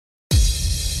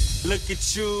Look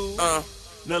at you.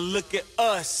 Now look at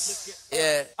us.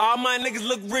 Yeah. All my niggas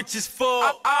look rich as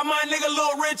fuck. All my niggas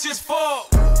look rich as fuck.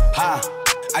 Ha.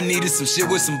 I needed some shit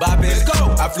with some bop in it.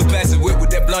 Go. I flew past the whip with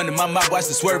that blunt in my mouth, watched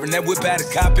it swerving. That whip had a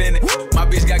cop in it. My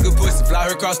bitch got good pussy, fly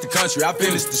her across the country. I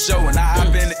finished the show and I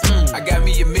hop in it. I got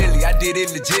me a milli, I did it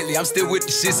legitly. I'm still with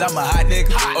the shits, I'm a hot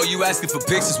nigga. Oh, you asking for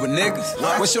pictures with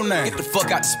niggas? What's your name? Get the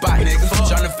fuck out the spot, nigga.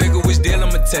 Tryna figure which deal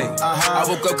I'ma take. I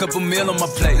woke up, couple meal on my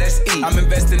plate. Let's eat. I'm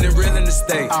investing in real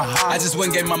estate. I just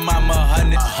went and gave my mama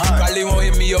 100. Probably won't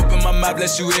hear me open my mouth,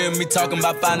 bless you hear me talking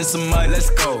about finding some money. Let's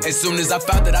go. As soon as I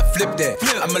found that, I flipped that.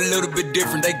 I'm a little bit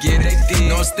different, they get it.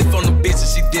 No, I'm stiff on the bitch and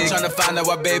she dig. Tryna find out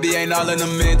why baby ain't all in the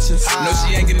mentions. No,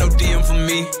 she ain't get no DM from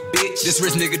me. Bitch, this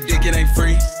rich nigga dick, it ain't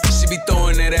free. She be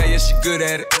throwing that at, yeah, she good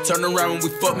at it. Turn around when we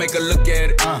fuck, make her look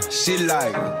at it. She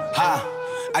like, ha.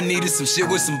 I needed some shit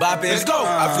with some bop in it. Let's go.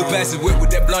 I flew past the whip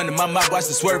with that blunt in my mouth, watched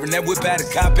it swerving. That whip had a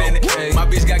cop in it. My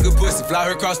bitch got good pussy, fly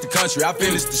her across the country. I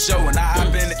finished the show and I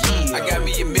hop in it. I got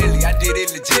me a milli, I did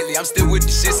it legitly. I'm still with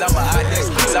the shits, I'm a hot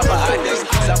next. I'm a hot next.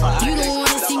 You don't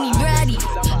wanna see me bratty.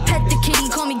 Pet the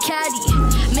kitty, call me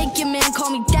caddy. Make your man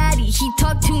call me daddy. He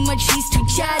talk too much, he's too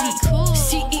chatty.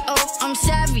 CEO, I'm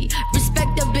savvy.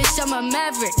 Respect the bitch, I'm a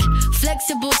maverick.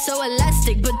 Flexible, so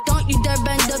elastic, but don't you dare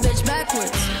bend the bitch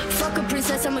backwards. Fuck a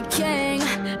princess, I'm a king.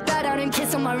 Bow down and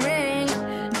kiss on my ring.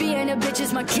 Being a bitch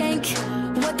is my kink.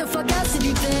 What the fuck else did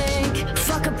you think?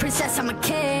 Fuck a princess, I'm a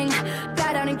king.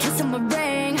 Bow down and kiss on my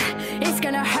ring. It's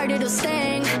gonna hurt, it'll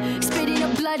sting. Spitting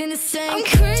up blood in the sink. I'm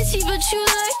crazy, but you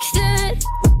like that.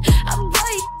 I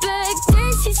bite back,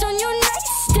 daisies on your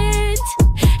nightstand.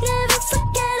 Never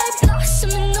forget I blossom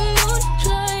in the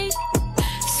moonlight.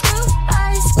 Screw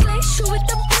eyes, glacier with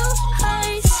the blue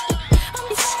eyes.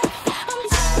 I'm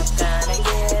gonna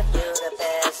give you the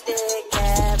best dick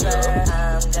ever.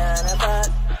 I'm gonna fuck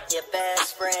your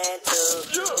best friend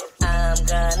too. I'm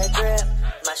gonna grip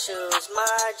my shoes,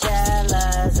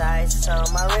 Margielas. Ice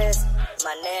on my wrist,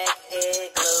 my neck is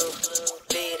glue.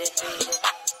 Beat it,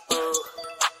 ooh.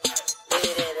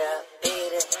 Beat it up,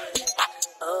 beat it,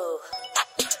 ooh.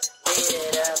 Beat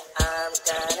it up. I'm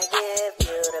gonna give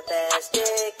you the best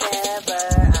dick ever.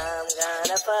 I'm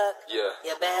gonna fuck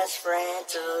your best friend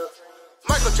too.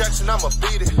 Michael Jackson, I'ma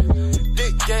beat it.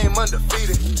 Dick game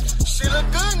undefeated. She look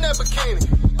good in that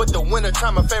bikini, but the winter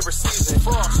time my favorite season.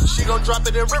 She gon' drop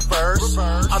it in reverse.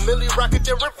 I Millie rock it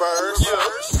in reverse.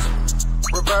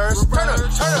 Reverse, turn up,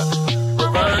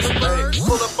 reverse. Hey,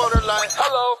 pull up on her like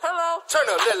hello. Turn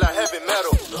up lit like heavy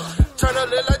metal. Turn up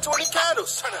lit like 20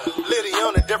 candles. Liddy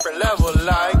on a different level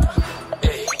like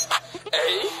hey,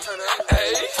 hey,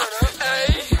 hey,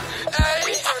 hey,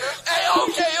 hey, hey,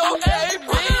 okay,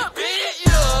 beat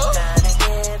you. Gonna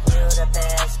give you the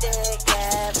best dick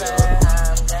ever.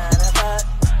 I'm gonna fuck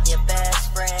your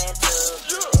best friend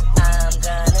too. I'm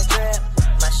gonna grip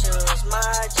my shoes,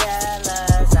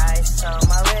 Margielas. Ice on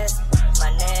my wrist, my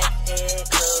neck is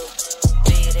glue.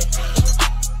 Beat it,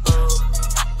 ooh.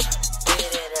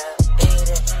 Beat it up, beat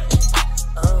it,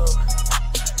 ooh.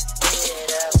 Beat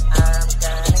it up. I'm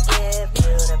gonna give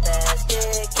you the best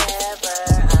dick ever.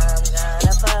 I'm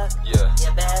gonna fuck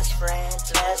your best friend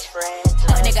too.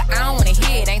 Nigga, I don't wanna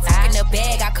hear it. Ain't talking the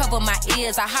bag, I cover my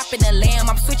ears. I hop in the lamb,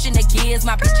 I'm switching the gears.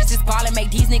 My bitches is ballin',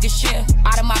 make these niggas shit.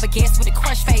 Out of my baguettes with a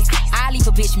crush face. I leave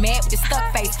a bitch mad with a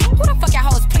stuck face. Who the fuck y'all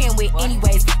hoes playing with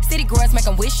anyways? City girls make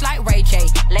them wish like Ray J.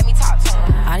 Let me talk to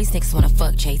them. All these niggas wanna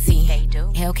fuck JT. They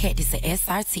do. Hellcat, this a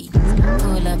SRT.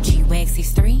 Pull up G-Wags,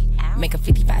 6'3". Make a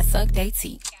 55 suck they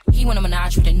teeth. He wanna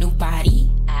menage with a new body.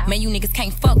 Man, you niggas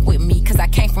can't fuck with me, cause I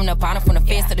came from the bottom, from the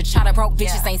fence to the chopper. Broke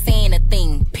bitches ain't saying a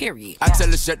thing, period. I tell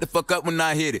her shut the fuck up when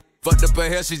I hit it. Fucked up her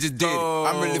hair, she just did it.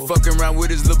 I'm really fucking around with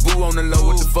his little boo on the low.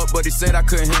 What the fuck, but he said I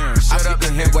couldn't hear him. Shut up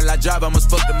the head while I drive, I must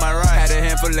fuck to my right. Had a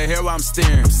handful of hair while I'm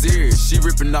steering. I'm serious, she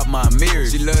ripping off my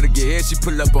mirrors. She love to get hit, she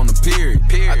pull up on the period.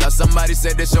 I thought somebody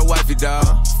said that's your wifey,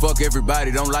 dawg. Fuck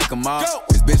everybody, don't like them all.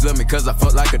 This bitch love me cause I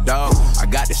fuck like a dog. I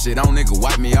got this shit on, nigga,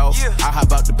 wipe me off. I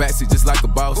hop out the backseat just like a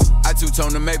boss. I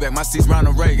two-tone the Maybach, my seat's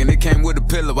Ronald Reagan. It came with a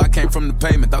pillow, I came from the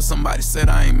pavement. Thought somebody said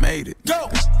I ain't made it. Go!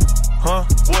 Huh?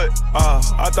 What?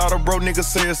 I thought a bro nigga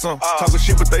said something. Talking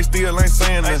shit, but they still ain't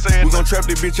saying nothing. We gon' trap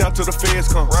this bitch out till the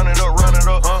feds come. Run it up,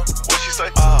 huh? What she say?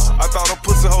 I thought a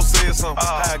pussy hoe said something.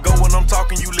 How I go when I'm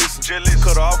talking, you listen.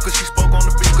 Cut her off cause she spoke on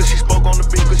the beat, cause she spoke on the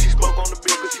beat, cause she spoke on the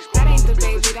beat, cause she spoke on the beat. That ain't the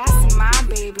baby, that's my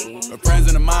baby. Her friends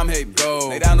and her mom hate go.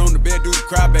 Lay down on the bed, do the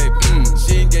cry, baby.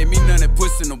 She ain't gave me none that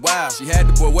pussy in a while. She had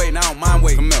the boy waiting, I don't mind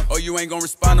waiting. Come here. Oh, you ain't gon'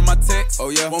 respond to my text? Oh,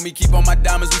 yeah. Want me keep on my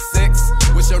diamonds with sex?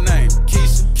 What's your name?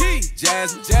 Keisha, Key,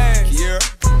 Jasmine, Kiera,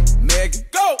 Megan,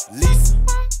 go, Lisa,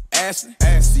 Ashley,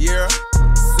 Sierra,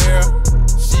 Sarah.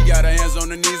 She got her hands on on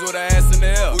the knees with her ass in the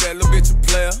air. Who that little bitch a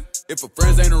player? If her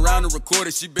friends ain't around to record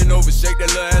it, she been over, shake that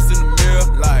little ass in the mirror.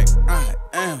 Like,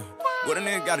 what a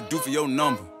nigga gotta do for your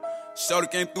number? Shorty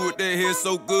came through with that hair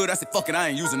so good, I said, fuck it, I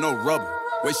ain't using no rubber.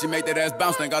 Way she make that ass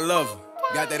bounce, think I love her.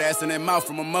 Got that ass in that mouth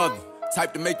from her mother.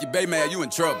 Type to make your bae mad, you in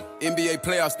trouble. NBA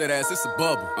playoffs, that ass, it's a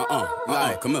bubble.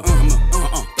 Like, come on, throw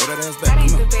that ass back. That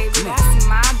ain't the baby, that's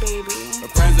my baby. Her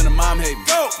friends and her mom hate me.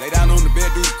 Go! Lay down on the bed,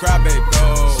 do the cry, baby.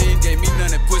 Go! She ain't gave me none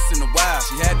that puss in a while.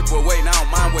 She had the boy waiting, I don't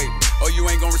mind waiting. Oh, you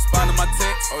ain't gon' respond to my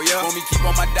text? Oh, yeah? Want me keep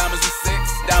on my diamonds and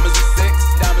sex? Diamonds and sex,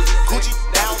 diamonds and sex. Gucci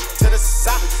down to the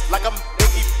socks like I'm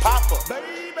Biggie Popper.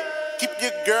 Keep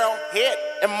your girl head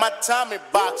in my Tommy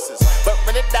boxes. But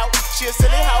when it out, she a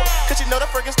silly hoe. Cause she know the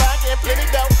friggin' style getting plenty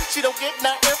dough. She don't get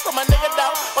nothing from my nigga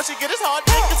though. All she get is hard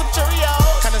dick and some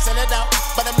Cheerios. Kinda send it out,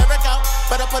 but I'm never out.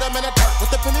 Better put him in the dirt with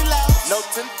the penny low. No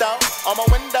tint out on my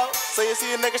window. So you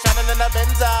see a nigga shining in the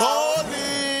Benzo. Holy.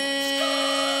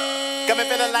 Got me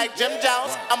feeling like Jim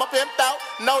Jones. I'm a pimp out,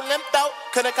 no limp out.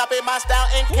 Couldn't copy my style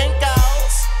in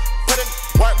Kinko's. Put in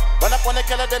work, run up on the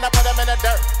killer, then I put him in the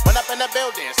dirt. Run up in the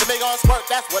building, so they gon' squirt.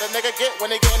 That's what a nigga get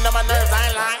when they gettin' on my nerves.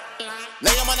 I ain't lying.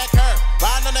 Lay him on the curb,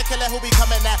 riding on the killer who be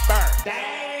coming that firm.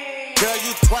 Girl,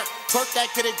 you twerk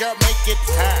that kitty, girl, make it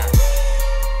turn.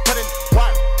 Put in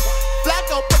work.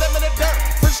 Flacco, put him in the dirt.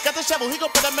 Fresh got the shovel, he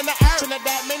gon' put him in the earth.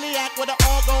 Trinidad maniac with it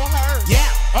all gon' hurt. Yeah,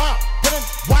 put in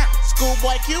work.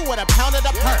 Schoolboy Q with a pound of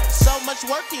the perk. So much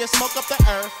work, he'll smoke up the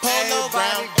earth. Polo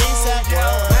ground, ASAP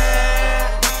world.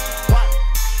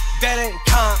 That ain't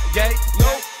Kanye,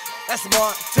 no, that's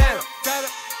Montana.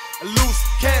 A loose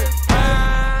cannon.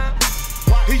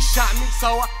 He shot me,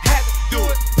 so I had to do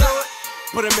it.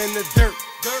 Put him in the dirt.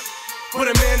 Put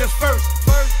him in the first.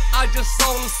 I just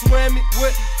saw him swimming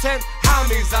with 10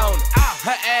 homies on it.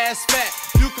 Her ass fat,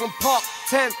 you can park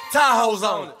 10 Tahoes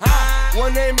on it.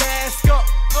 When they mask up,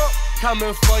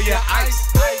 coming for your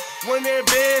ice. When they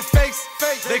big face,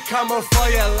 they coming for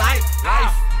your life.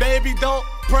 Baby, don't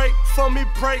pray for me,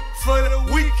 pray for the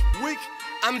weak.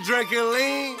 I'm drinking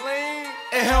lean,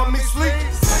 it help me sleep.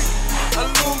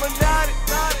 Illuminati,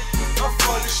 I'm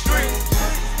from the street.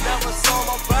 Never saw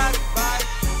my body,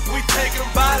 we taking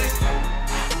bodies.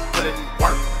 Put it in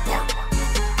work,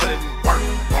 put it in work,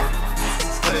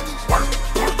 put it in work.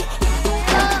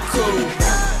 Cool.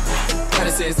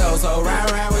 36 so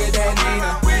round with that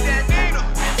Nina.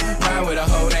 Ride with a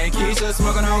hoe named Keisha,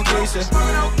 smoking on Keisha.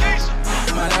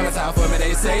 My diamonds out for me,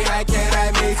 they say, how can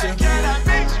I meet you?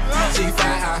 She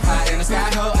fly, I'm hot in the sky,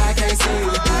 ho, I can't see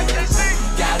you.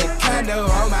 Got a condo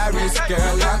on my wrist, girl,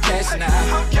 I'm cashing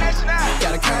out.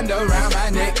 Got a condo around my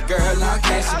neck, girl, I'm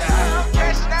cashing out.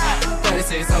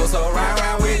 36 so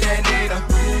round with that Nina.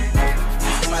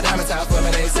 My diamonds out for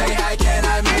me, they say, how can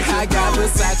I meet you? I got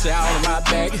Versace all on my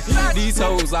back, these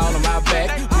hoes all on my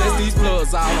back, plus these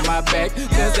plugs all on my back,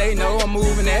 cause they know I'm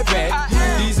moving that back.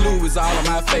 These Louis all on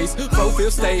my face,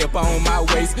 4/5 stay up on my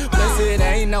waist, plus it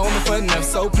ain't on me for enough,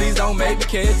 so please don't make me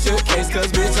catch your case, cause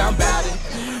bitch I'm bout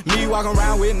it. Me walking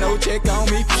around with no check on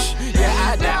me,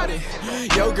 yeah I doubt it.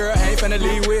 Your girl ain't finna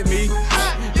leave with me,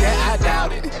 yeah I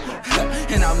doubt it.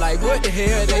 And I'm like, what the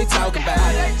hell they talking about?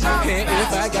 And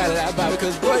if I got it, I buy it,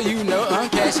 cause boy, you know I'm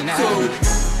cashing out. Cool.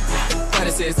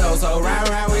 36 so round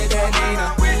with that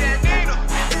Nina.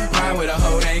 Ride with a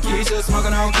hoe named Keisha,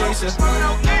 smoking on Keisha.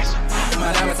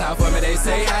 My diamonds out for me, they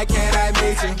say, how can I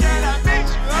meet you?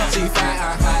 She fly,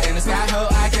 I'm hot in the sky, ho,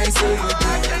 I can't see you.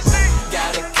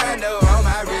 Got a condo on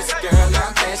my wrist, girl,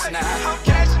 I'm cashing out.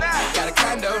 Got a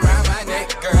condo around my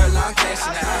neck, girl, I'm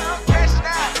cashing out.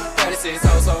 36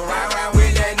 so round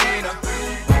with that Nina.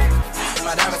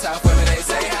 My diamonds out for me, they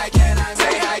say, how can I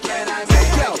say, how can I say,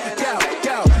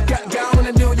 go on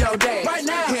and do your dance right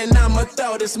now. And I'ma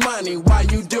throw this money while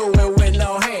you do it with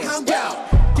no hands.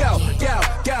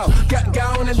 Go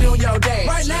on and do your dance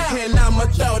right now. And I'ma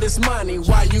throw this money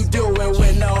while you do it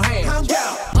with no hands.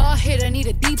 Go. All hit, I need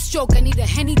a deep stroke, I need a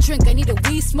Henny drink, I need a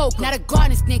weed smoke. Not a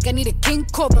garden snake, I need a king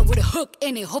cobra with a hook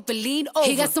in it, hope it lean over.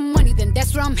 He got some money, then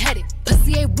that's where I'm headed.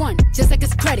 Pussy A1, just like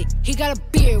his credit. He got a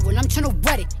beard, well I'm tryna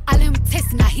wet it. I let him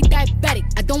taste it, now he diabetic.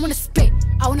 I don't wanna spit,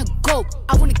 I wanna go,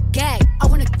 I wanna gag, I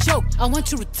wanna choke. I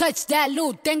want you to touch that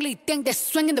little dangly thing that's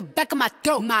swinging the back of my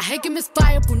throat. My head can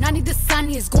misfire, Brunani the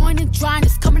sunny is going and drying,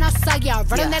 it's coming outside, yeah. I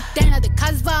run on that thing, now the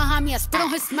cuz behind me. I spit on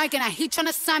his mic and I he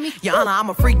tryna sign me. Your Honor, I'm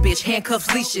a freak bitch,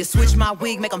 handcuffs, leashes. Switch my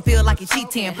wig, make him feel like he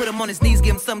cheating. Put him on his knees,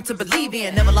 give him something to believe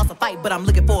in. Never lost a fight, but I'm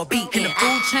looking for a beat. In the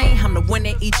food chain, I'm the one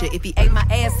that eat you. If he ate my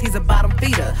ass, he's a bottom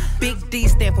feeder. Big D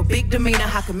stand for big demeanor.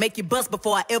 I can make you bust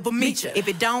before I ever meet you. If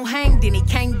it don't hang, then he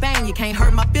can't bang. You can't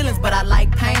hurt my feelings, but I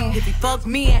like pain. If he fucks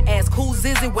me and asks who's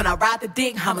is it when I ride the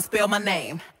dick, I'ma spell my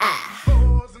name.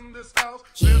 In this house.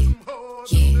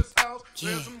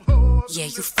 Yeah,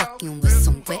 you fucking with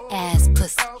some wet ass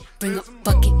pussy. Bring a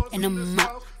bucket and a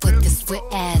mop for this wet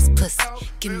ass pussy.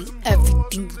 Give me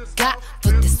everything you got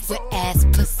for this wet ass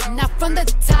pussy. Now from the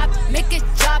top, make it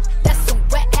drop. That's some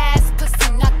wet ass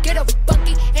pussy. Now get a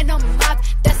bucket and a mop.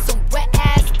 That's some wet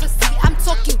ass pussy. I'm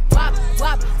talking wop,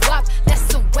 wop, wop. That's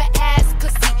some wet ass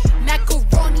pussy.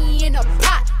 Macaroni in a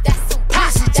pot. That's some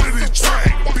pot. That's some pot.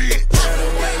 Bitch. The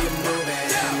way you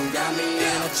moving got me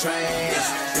in a trance.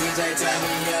 DJ turn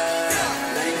me up.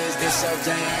 Ladies, this your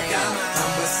jam.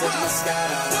 I'ma sip my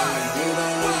Moscato. You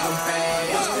don't lose them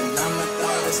fast. And I'ma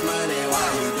throw this money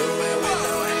while you do it with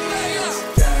no hands.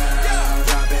 Girl,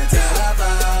 drop it to the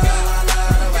floor. I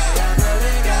love the way you put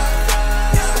it down.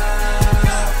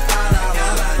 All I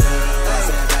wanna do is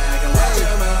sit back and watch you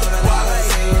move and all I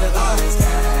see the bodies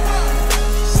cash.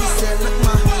 She said, look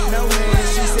my, no hands.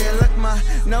 She said, look my,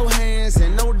 no hands.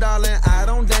 And no darling, I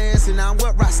don't dance. And I'm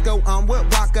with Roscoe, I'm with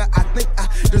Walker. I think I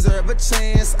deserve a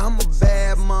chance. I'm a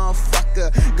bad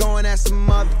motherfucker, going at some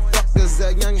motherfuckers.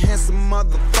 A young handsome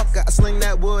motherfucker. I sling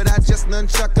that wood, I just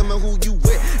nunchuck him. And who you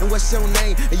with, and what's your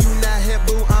name? And you not hip,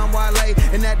 boo, I'm Wale.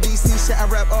 And that DC shit I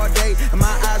rap all day. And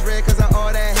my eyes red cause of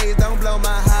all that haze. Don't blow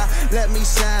my high, let me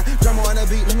shine. Drama on the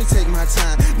beat, let me take my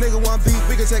time. Nigga want beat,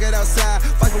 we can take it outside.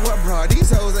 Fight for what, bro?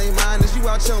 These hoes ain't mine. Is you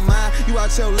out your mind, you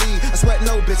out your league. I sweat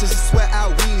no bitches, just sweat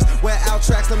out weeds. Wet out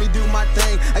tracks, let me do my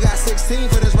thing. I got 16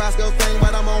 for this Roscoe thing,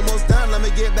 but I'm almost done, let me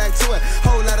get back to it.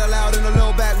 Whole lot of loud in a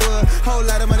little backwood. Whole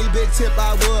lot of money, big tip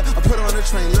I would. I put on the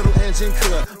train, little engine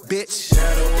could, bitch. The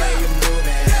way you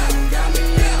moving got me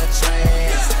in a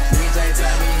trance. DJ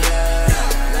turn me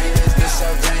up. Ladies, this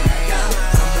your jam.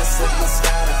 I'ma sip my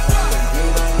Moscato. You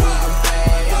don't lose them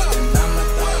fast. And I'ma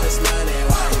throw this money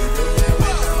while you do it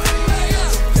with no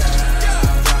hands. Girl,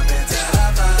 drop it to the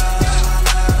floor. I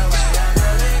love the way you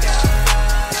put it down.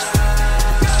 All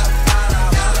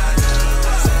I wanna do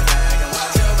is sit back and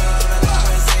watch you move and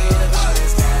always see the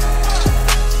bodies cash.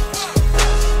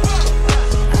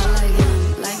 I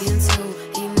like him too.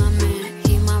 He my man,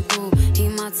 he my boo, he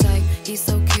my type. He's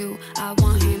so cute. I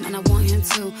want him and I want him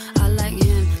too. I like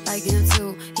him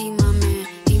too. He my man,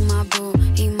 he my boo,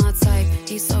 he my type.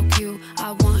 He's so cute.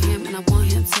 I want him and I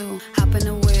want him too. Hop in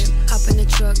the whip, hop in the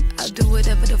truck. I'll do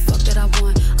whatever the fuck that I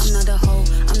want. I'm not a hoe,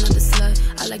 I'm not a slut.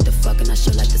 I like to fuck and I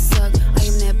sure like to suck. I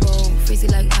am that bold, freezy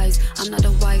like ice. I'm not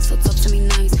a wife, so talk to me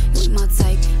nice. You ain't my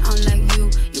type, I don't like you.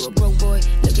 You a broke boy,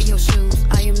 look at your shoes.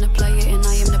 I am the player and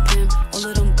I am the pimp. All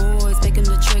of them boys make them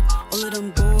the trick. All of them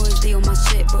boys, they on my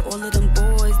shit. But all of them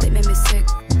boys, they make me sick.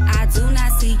 I do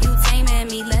not see you taming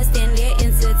me, less than they're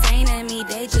entertaining me.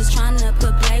 They just tryna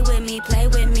play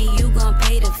with me, you gon'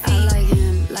 pay the fee. I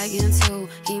like him too.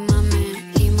 He my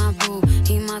man, he my boo,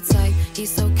 he my type.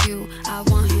 He's so cute. I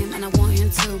want him and I want him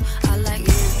too. I like him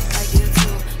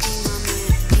too. He my man,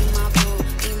 he my boo,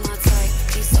 he my type.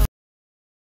 He's so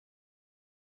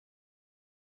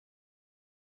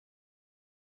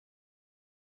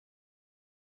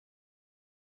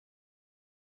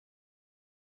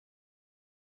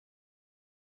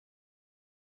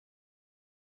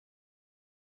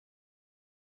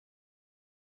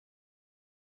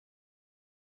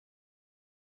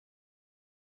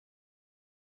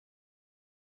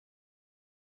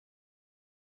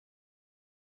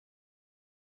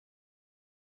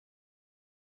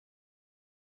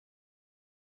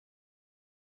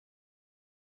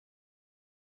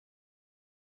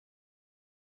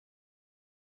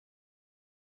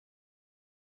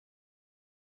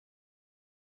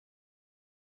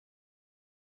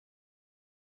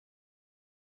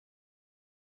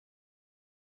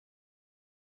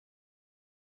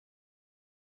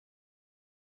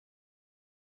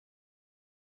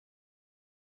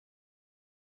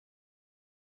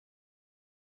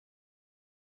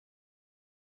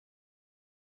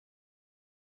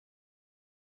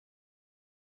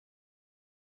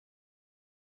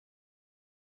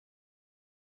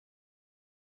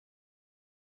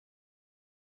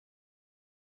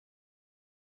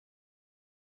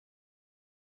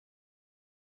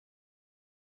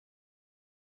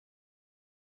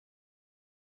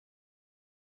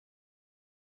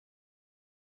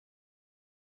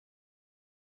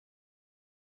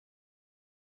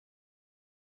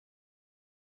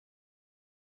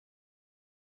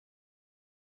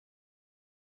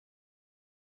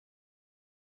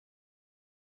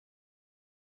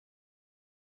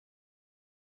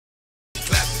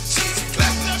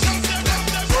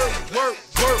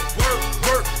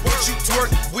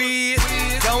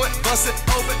Bust it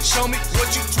open, show me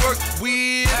what you twerk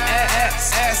with.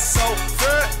 Ass so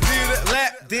good, need a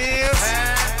lap dance.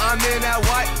 I'm in that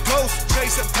white ghost,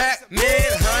 chasing Pac-Man.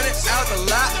 100 out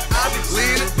the lot, I be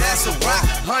leading, that's a rock.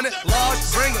 100 large,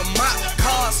 bring a mop.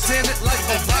 Cars tinted like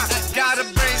a rock. Got a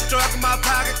brain struck in my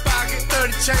pocket.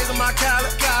 30 chains on my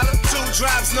collar. 2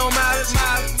 drops, no mileage.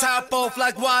 Top off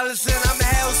like Wallace, and I'm a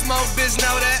hell smoke, bitch,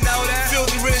 know that.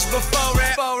 Filthy rich before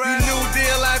that. You new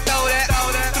deal, I throw that.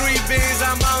 3 beans,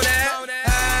 I'm on that.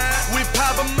 We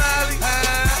pop a molly.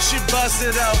 She bust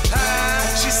it up.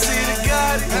 She see the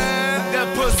Gotti. That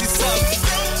pussy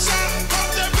sucks.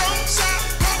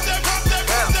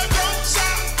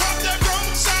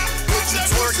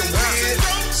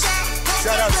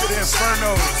 Shout out to the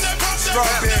Infernos,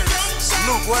 Strawberries,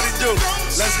 Luke, what it do?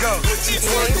 Let's go.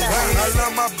 I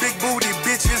love my big booty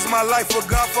bitches, my life a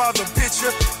Godfather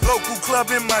picture. Local club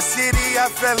in my city, I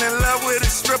fell in love with a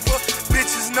stripper.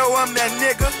 Bitches know I'm that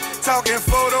nigga, talking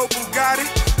photo Bugatti.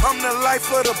 I'm the life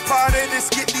of the party, let's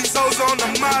get these hoes on the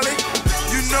molly.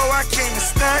 You know I came to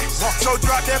stunt, so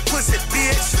drop that pussy,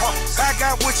 bitch. I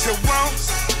got what you want,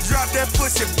 drop that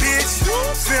pussy, bitch.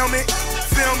 Film it.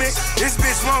 This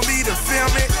bitch want me to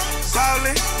film it.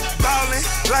 Ballin',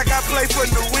 like I play for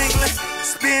New England.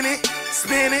 Spin it,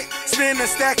 spin a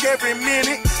stack every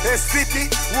minute. That's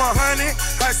 50, 100,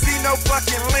 I see no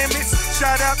fucking limits.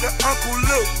 Shout out to Uncle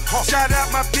Luke, shout out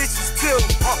my bitches too.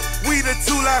 We the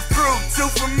 2 Life crew, 2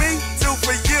 for me, 2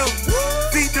 for you.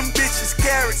 Feed them bitches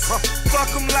carrots, fuck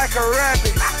them like a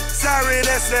rabbit. Sorry,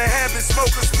 that's a habit, smoke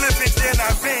a split it, then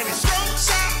I vanish.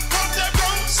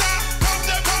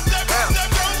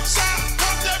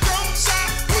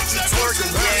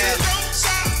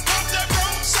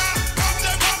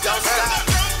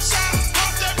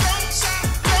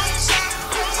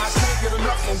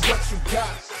 What you got?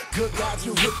 Good God,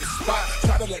 you hit the spot.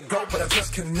 Try to let go, but I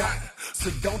just cannot. So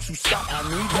don't you stop. I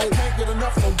can't get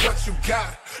enough of what you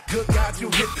got. Good God, you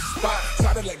hit the spot.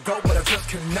 Try to let go, but I just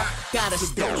cannot. Got a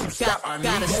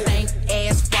stank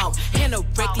ass walk and a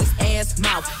reckless ass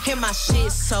mouth. And my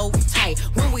shit so tight.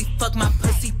 When we fuck, my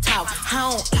pussy talk.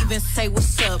 I don't even say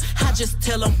what's up. I just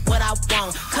tell him what I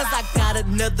want. Cause I got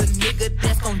another nigga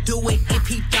that's gon' do it if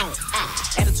he don't.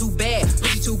 Attitude bad,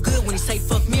 pussy too good. When he say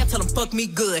fuck me, I tell him fuck me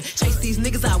good. Chase these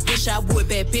niggas, I wish I would.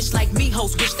 Bad bitch like me,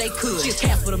 hoes wish they could. She's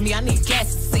careful to me, I need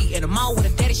gas to see. And I'm all with a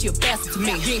daddy, she a bastard to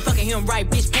me. You ain't fucking him right,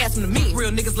 bitch, pass him to me.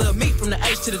 Real niggas love me from the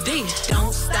H to the D.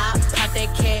 Don't stop, pop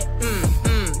that cat,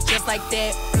 just like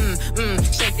that,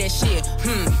 shake that shit,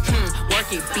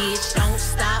 work it, bitch. Don't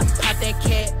stop, pop that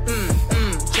cat,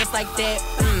 just like that,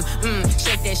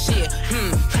 shake that shit,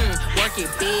 work it,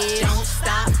 bitch. Don't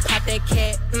stop, pop that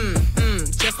cat,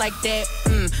 just like that,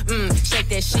 shake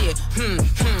that shit,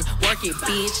 work it,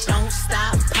 bitch. Don't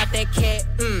stop, pop that cat,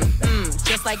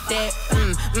 just like that,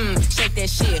 shake that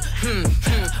shit,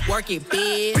 work it,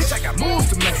 bitch. Bitch, I got moves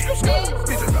to make.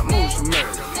 Bitch, I got moves to make.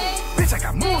 Bitch, I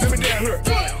got moves to make.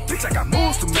 Bitch, I got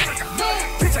moves to make. Bitch,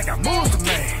 I got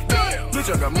moves to make.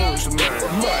 Bitch, I got moves to make.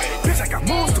 Bitch, I got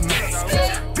moves to make.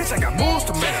 Bitch, I got moves to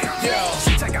make. Bitch,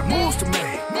 I got moves to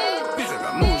make.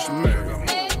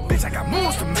 Bitch, I got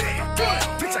moves to make. Bitch, I got moves to make.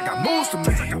 Bitch, I got moves to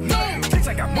make.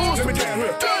 Bitch, I got moves to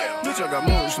make. Bitch, I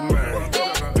got moves to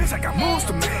make. Bitch, I got moves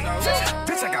to make.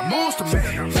 Bitch, I got moves to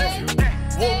make.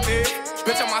 Whooped it,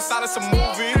 bitch, I'm outside of some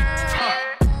movie.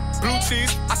 Blue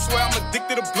cheese, I swear I'm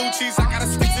addicted to blue cheese. I gotta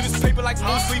stick to this paper like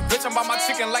blue sleep. Bitch, I'm by my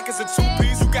chicken like it's a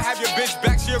 2-piece. You can have your bitch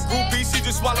back, she a groupie. She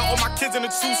just swallow all my kids in a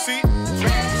 2-seat.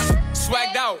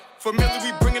 Swagged out, familiar,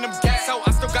 we bringing them gas out.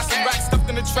 I still got some racks stuffed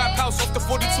in the trap house. Off the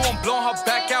 42, I'm blowing her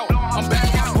back out. I'm back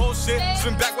on bullshit,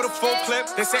 spin back with a full clip.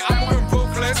 They say I'm moving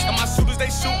ruthless, and my shooters they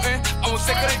shooting. I won't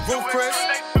take her, they roof, Chris.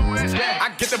 I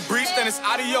get the breach, then it's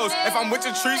adios. If I'm with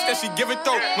your trees, then she give it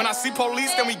though. When I see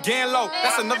police, then we gang low.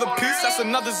 That's another piece, that's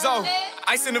another zone.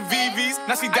 Ice in the VVs,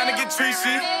 now she down to get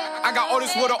treachy. I got all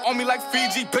this water on me like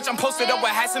Fiji. Bitch, I'm posted up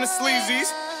with hats and the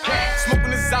sleazies.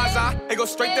 Smoking the Zaza, it go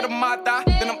straight to the Mata.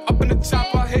 Then I'm up in the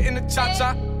chopper, hitting the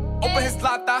cha-cha. Open his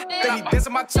lata, then he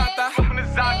dancing my chata. Smoking the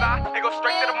Zaza, it go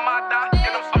straight to the Mata.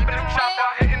 Then I'm up in the chopper,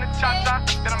 hitting the cha-cha.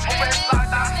 Then I'm open his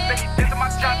lata, then he dancing my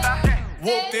chata.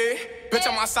 Whooped it, bitch,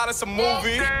 I'm outside of some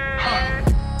movie.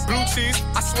 Blue cheese,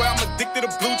 I swear I'm addicted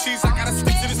to blue cheese. I gotta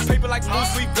stick to this paper like blue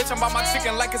sleep. Bitch, I'm by my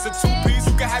chicken like it's a 2-piece.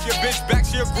 You can have your bitch back,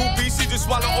 she a groupie. She just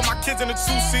swallow all my kids in a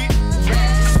 2-seat.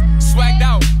 Swagged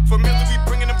out, familiar, we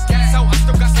bringing them gas out. I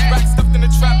still got some racks stuffed in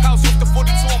the trap house. Off the 42,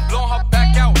 I'm blowing her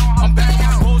back out. I'm back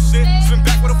on bullshit, spin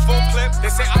back with a full clip. They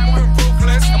say I'm moving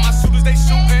ruthless, and my shooters they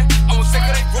shooting. I won't take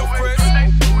her, they roof, Chris.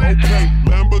 Okay,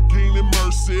 Lamborghini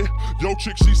Mercy. Yo,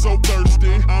 chick, she so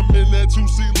thirsty. I'm in that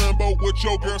 2C Lambo with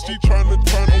your girl, she tryna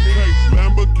turn. Okay,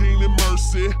 Lamborghini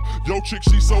Mercy. Yo, chick,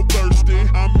 she so thirsty.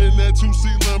 I'm in that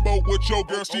 2C Lambo with your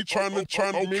girl, she tryna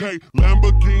turn. Okay,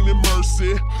 Lamborghini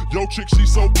Mercy. Yo, chick, she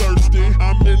so thirsty.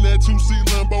 I'm in that 2C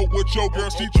Lambo with with your girl,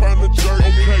 she tryna jerk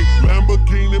me. Okay,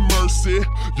 Lamborghini Mercy,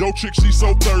 yo chick, she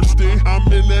so thirsty. I'm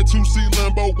in that 2C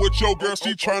Lambo with your girl,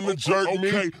 she tryna jerk me.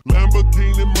 Okay,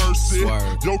 Lamborghini Mercy,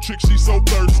 yo chick, she so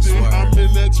thirsty. I'm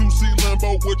in that 2C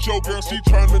Lambo with your girl, she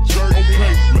tryna jerk me.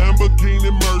 Okay,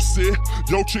 Lamborghini Mercy,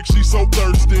 yo chick, she so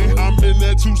thirsty. I'm in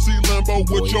that 2C Lambo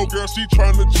with your girl, she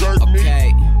tryna jerk me.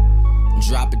 Okay.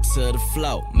 Drop it to the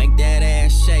floor, make that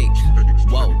ass shake.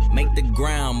 Whoa, make the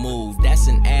ground move, that's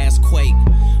an ass quake.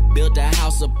 Build a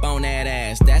house up on that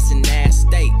ass, that's an ass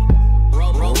state.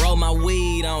 Roll my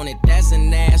weed on it, that's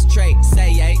an ass trait.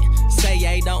 Say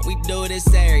yay, don't we do this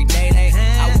every day?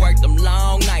 I worked them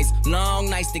long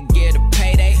nights to get a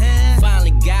payday.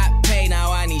 Finally got paid,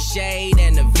 now I need shade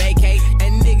and a vacate.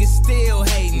 And niggas still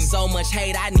hating, so much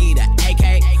hate, I need a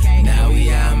AK. Now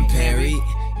we out in Perry,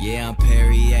 yeah, I'm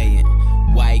Perrier.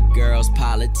 White girls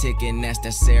politicking, that's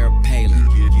that Sarah Palin.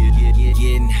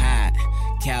 Getting hot,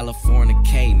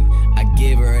 Californicating. I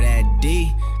give her that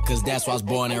D, cause that's why I was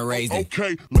born and raised in.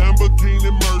 Okay,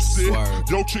 Lamborghini Mercy,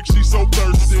 yo chick, she so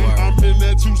thirsty. I'm in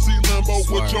that 2C Lambo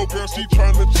with your girl, she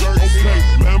tryna jerk me. Okay,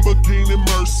 Lamborghini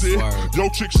Mercy, yo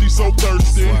chick, she so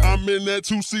thirsty. I'm in that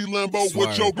 2C Lambo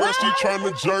with your girl, she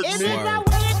tryna jerk me.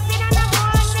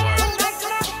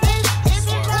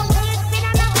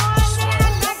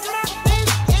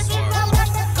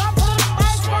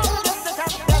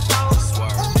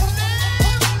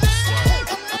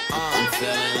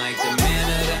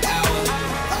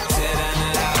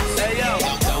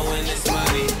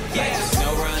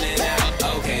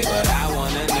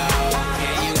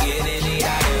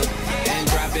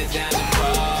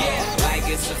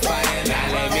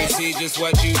 Just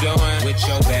what you doing with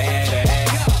your bad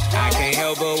ass. I can't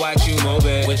help but watch you move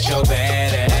it with your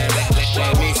bad ass.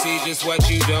 Let me see just what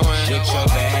you doing with your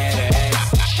bad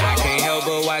ass. I can't help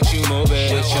but watch you move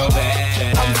it with your bad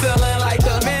ass. I'm feeling like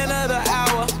the man of the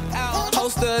hour,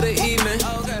 host of the evening.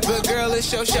 But girl,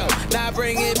 it's your show. Now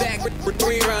bring it back,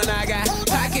 rerun. I got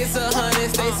pockets of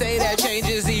hundreds. They say that change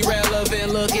is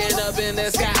irrelevant. Looking up in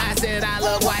the sky, I said I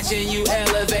love watching you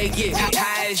elevate. Get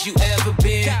high as you ever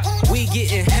been. We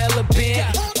getting hella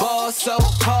bent, ball so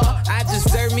hard, I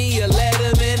deserve me a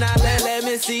Letterman. I let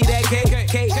me see that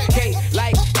cake,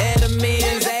 like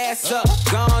Edelman's ass up,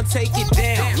 gon' take it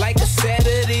down like a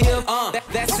sedative.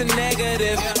 That's a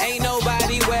negative. Ain't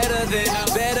nobody wetter than.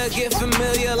 Better get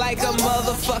familiar like a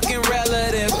motherfucking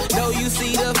relative. No, you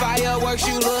see the fireworks,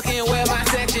 you looking where my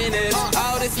section is.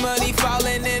 All this money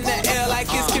falling in the air like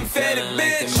it's confetti, bitch.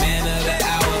 Like the man of the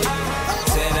hour,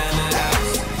 sit down the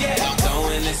house. Yeah, I'm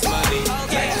throwing this money.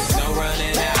 Like the snow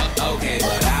running out. Okay,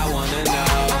 but I wanna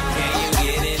know, can you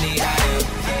get any higher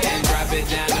and drop it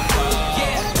down the floor?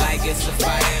 Yeah, like it's a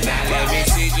fire. Now let me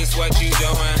see just what you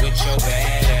doing with your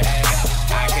bad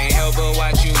ass. I can't help but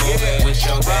watch you move it with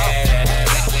your bad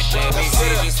ass. Let me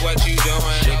see just what you doing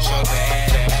with your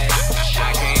bad ass.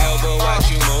 I can't help but watch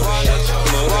you move it with your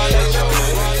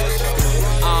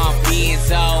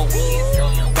Benzo,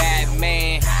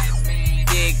 Batman,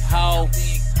 big hoe,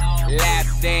 lap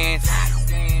dance.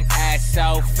 Ass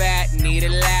so fat, need a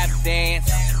lap dance.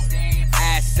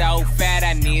 Ass so fat,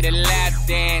 I need a lap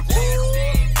dance.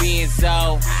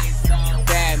 Benzo,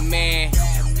 Batman,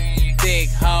 big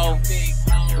hoe,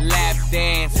 lap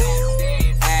dance.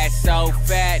 Ass so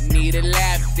fat, need a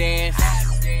lap dance.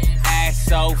 Ass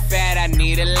so fat, I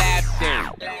need a lap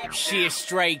dance. She a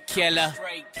straight killer,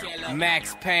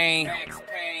 Max Payne,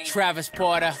 Travis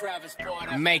Porter,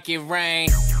 make it rain.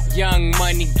 Young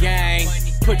money gang,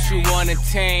 put you on a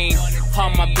team. All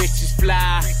my bitches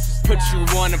fly, put you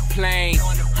on a plane.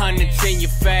 Hundreds in your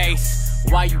face,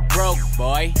 why you broke,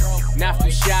 boy? Not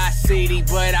from Shy City,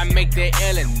 but I make the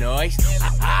Illinois.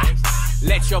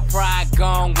 Let your pride go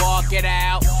and walk it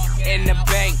out. In the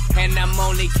bank, and I'm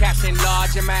only cashing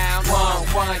large amounts. 1,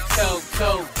 1, 2,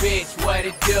 2, bitch, what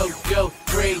it do?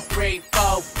 3, 3,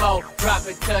 4, 4, drop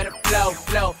it to the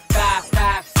flow. 5,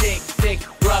 5, 6, 6,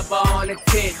 rubber on the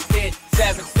tit.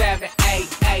 7, 7, 8,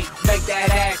 8, make that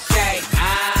ass shake.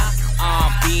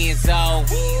 Benzo,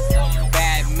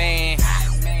 Batman,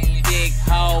 big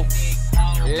hoe,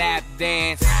 lap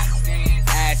dance.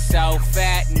 Ass so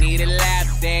fat, need a lap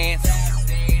dance.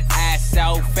 Ass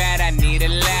so fat, I need a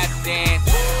lap dance.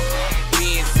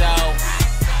 Benzo,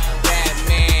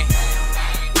 Batman,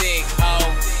 big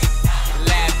hoe,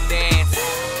 lap dance.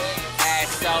 Ass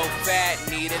so fat,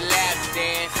 need a lap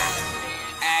dance.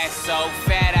 Ass so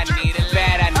fat, I need a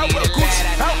lap. I need a lap.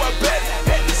 How I bet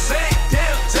at the same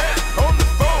damn time on the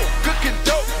phone, cooking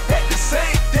dope at the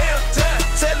same damn time,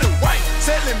 telling white,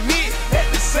 telling me at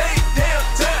the same damn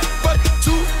time. Fucking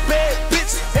 2 bad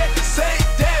bitches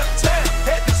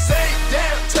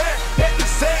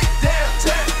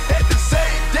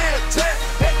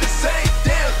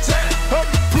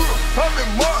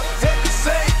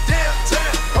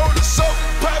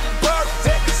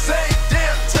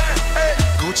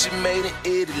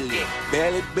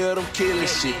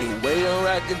shit. The way I'm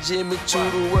rockin' Jimmy Choo,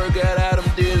 the workout out, I'm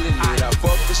dealing it. I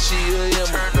fuck her, she a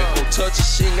immigrant. Don't touch her,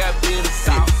 she ain't got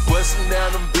benefit. Bustin'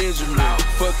 down them Benjamin.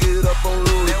 Fuck it up on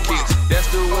Louis kicks. That's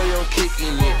the way I'm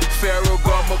kicking it. Pharaoh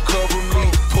Gama cover me.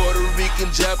 Puerto Rican,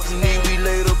 Japanese, we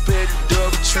laid up at the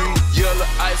double tree. Yellow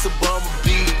ice, Obama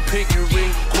beat. Pinky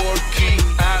ring, quarter key.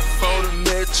 iPhone and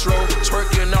Metro.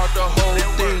 Twerking out the whole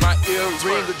thing. My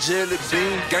earring, a jelly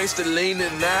bean. Gangsta lean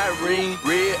and Irene.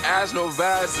 Red eyes, no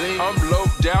Visine. I'm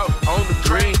loped out on the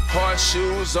green. Hard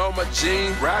shoes on my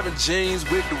jeans. Robbing jeans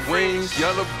with the wings.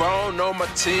 Yellow bone on my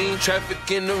team.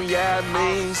 Trafficking them, yeah, I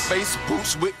mean. Face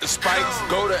boots with the spikes.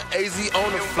 Go to AZ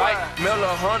on the flight. Mail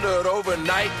 100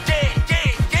 overnight.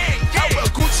 How about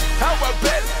Gucci? How about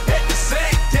Belly? At the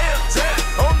same damn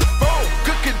time. On the phone,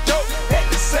 cooking dope. At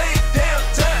the same damn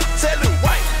time. Telling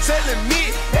white, telling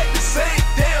me. At the same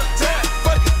damn time.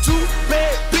 Fucking 2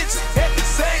 bad bitches. At the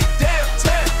same damn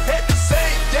time. At the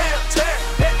same damn time.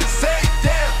 At the same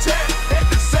damn time. At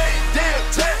the same damn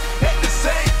time. At the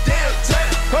same damn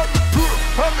time. I'm in Pluto,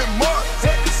 I'm in Mars.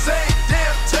 At the same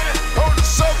damn time. On the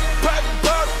sofa, popping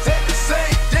bottles. At the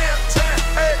same damn time.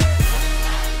 Hey.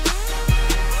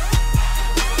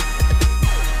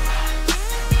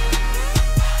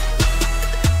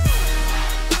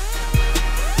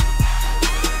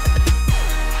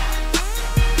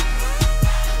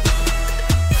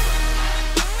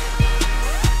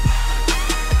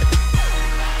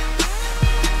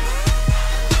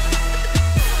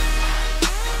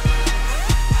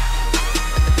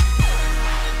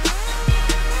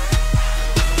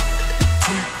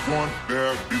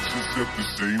 Bad bitches at the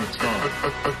same time.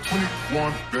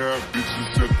 21 bad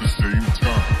bitches at the same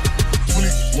time.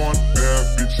 21 bad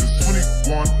bitches,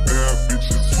 21 bad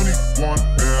bitches, 21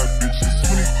 bad bitches,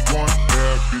 21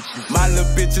 bad bitches. My little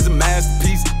bitch is a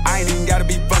masterpiece. I ain't even gotta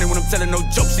be funny when I'm telling no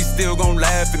jokes. She still gon'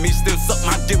 laugh at me. Still suck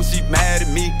my dick when she mad at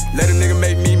me. Let a nigga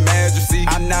make me mad, you see.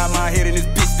 I nod my head in this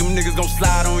bitch. Them niggas gon'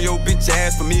 slide on your bitch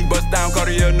ass for me. Bust down,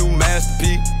 Cartier, new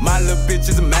masterpiece. My little bitch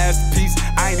is a masterpiece.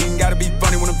 I ain't even gotta be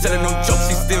funny when I'm telling no jokes.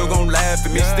 She still gon' laugh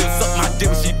at me. Still suck my dick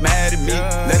when she mad at me.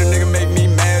 Let a nigga make me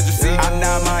mad, you see. I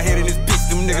nod my head in this bitch.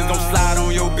 Them niggas gon' slide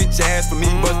on your bitch ass for me.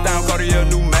 Bust down, Cartier,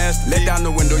 new masterpiece. Let down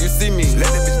the window, you see me.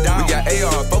 Let that bitch down. We got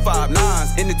AR,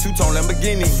 459s in the two-tone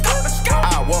Lamborghini.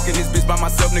 I walk in this bitch by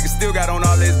myself, nigga still got on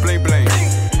all this bling bling.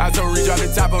 I told Reach on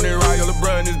the top on that ride, your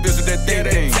bruh and this bitch with that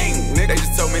thing. They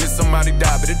just told me that somebody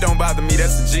died, but it don't bother me,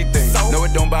 that's the G thing. No,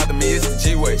 it don't bother me, it's the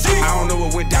G-way. I don't know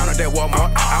what went down at that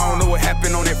Walmart. I don't know what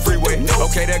happened on that freeway.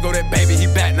 Okay, there go that baby, he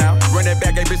back now. Run that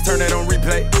back, hey bitch, turn that on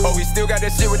replay. Oh, he still got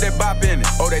that shit with that bop in it.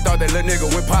 Oh, they thought that little nigga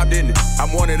went pop, didn't it?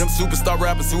 I'm one of them superstar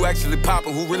rappers who actually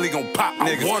poppin', who really gon' pop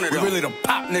niggas. We really done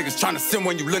pop niggas, tryna send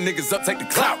when you little niggas up, take the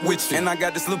clout with you. And I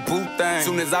got this little boo thing.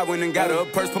 Soon as I went and got her a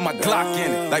purse, put my Glock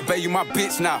in it. Like, babe, you my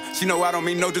bitch now. She know I don't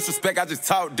mean no disrespect, I just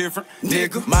talk different,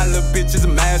 nigga. My little bitch is a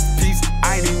masterpiece.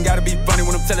 I ain't even gotta be funny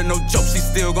when I'm telling no jokes. She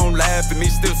still gon' laugh at me.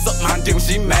 Still suck my dick when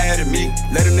she mad at me.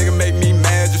 Let a nigga make me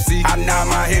mad, you see. I nod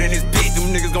my head in this bitch.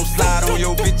 Them niggas gon' slide on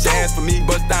your bitch ass for me.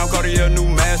 Bust down, Cartier, new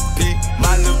masterpiece.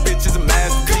 My little bitch is a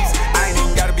masterpiece. I ain't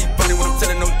even gotta be funny when I'm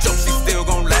telling no jokes. She still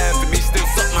gon' laugh at me. Still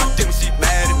suck my dick when she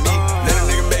mad at me. Let a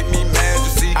nigga make me mad,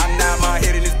 you see. I nod my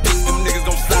head in this bitch. Them niggas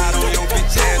gon' slide on your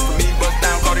bitch ass for me. Bust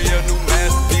down, Cartier, new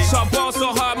masterpiece. So I ball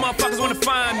so hard, motherfuckers wanna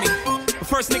find me. But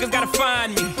first niggas gotta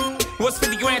find me. What's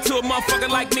 50 grand to a motherfucker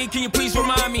like me? Can you please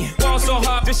remind me? Ball so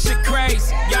hard, this shit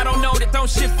crazy. Y'all don't know that don't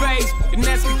shit phase. The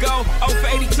next could go 0 for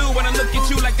 82 when I look at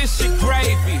you like this shit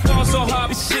gravy. Ball so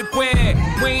hard, this shit weird.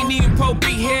 We ain't even Pope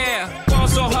be here. Ball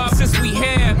so hard since we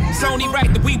here. It's only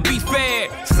right that we be fair.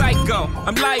 Psycho,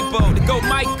 I'm liable to go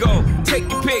Michael. Take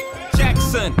your pick.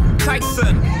 Jackson,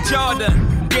 Tyson,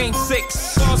 Jordan. Game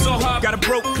 6. Ball so hard, got a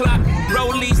broke clock.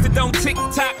 Rollies that don't tick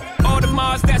tock. All the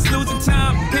Mars that's losing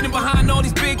time. Hidden behind all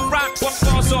these big rocks.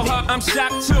 Ball so hard, I'm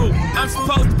shocked too. I'm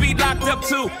supposed to be locked up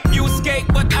too. You escape,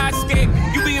 but I escape.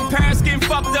 You be in Paris getting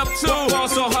fucked up too. Ball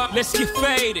so hard, let's get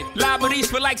faded. Liberties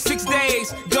for like 6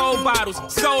 days. Gold bottles,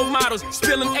 soul models.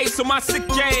 Spilling ace on my sick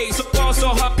days. Ball so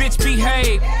hard, bitch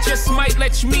behave. Just might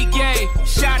let you meet gay.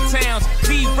 Shot towns,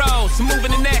 B-rolls,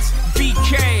 moving the next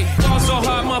BK. Ball so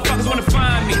hard, motherfuckers wanna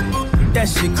find me. That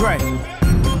shit crack.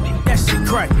 That shit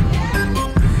crack.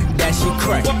 That shit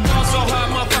crack. Ball so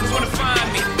hard, motherfuckers wanna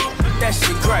find me. That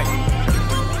shit crack.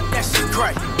 That shit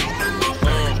crack.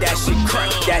 That shit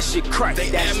crack. That shit crack.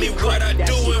 They ask me what I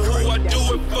do and who I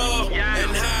do it for,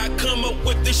 and how I come up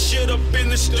with this shit up in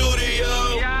the studio.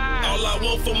 All I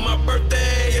want for my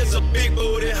birthday is a big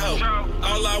booty hoe.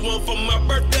 All I want for my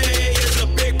birthday is a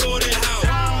big booty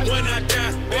hoe. When I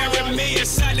die, bury me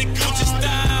inside the Gucci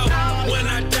style. When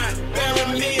I die,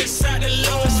 bury me inside the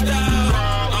Louis style.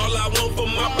 All I want for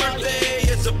my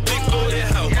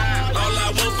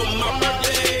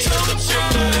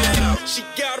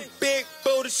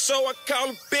I call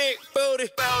him big booty.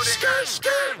 Skirt,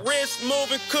 skirt, wrist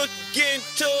moving, cooking, getting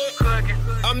to it.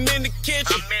 I'm in the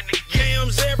kitchen,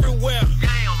 yams everywhere.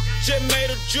 Just made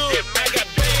a jewel, I got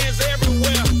bands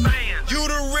everywhere. You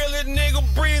the realest nigga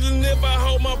breathing if I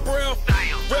hold my breath.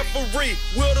 Referee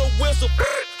with a whistle,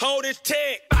 hold his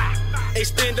tag.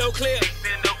 Extendo clip,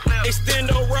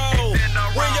 extendo roll.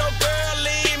 When your girl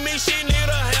leave me, she need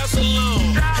a house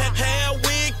alone. Had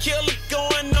weed killer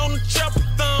going on the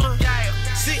chopper-thon.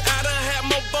 See, I done had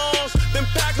more bombs than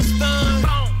Pakistan.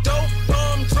 Dope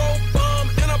bomb,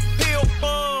 and a pill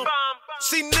bomb.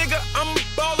 See, nigga, I'm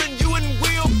ballin', you in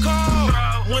wheel call.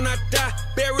 When I die,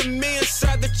 bury me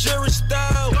inside the jury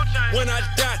style. When I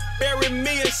die, bury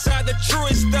me inside the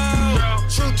truest style.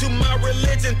 True to my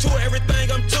religion, to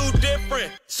everything, I'm too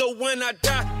different. So when I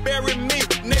die, bury me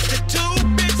next to two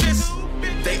bitches.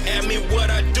 They ask me what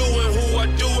I do and who I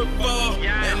do it for,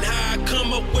 and how I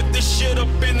come up with this shit up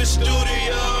in the studio.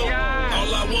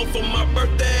 All I want for my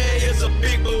birthday is a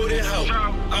big booty hoe.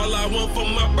 All I want for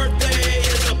my birthday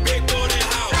is a big booty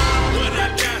hoe. When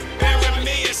I die, bury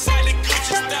me inside the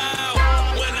Gucci style.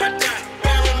 When I die,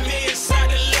 bury me inside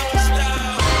the Louis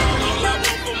style. All I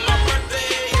want for my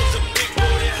birthday is a big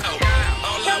booty hoe.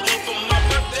 All I want for my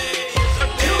birthday is a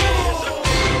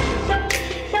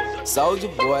Soulja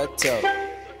Boy, tough.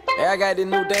 Hey, I got this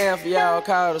new dance for y'all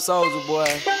called the Soulja Boy.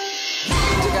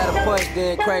 You gotta punch,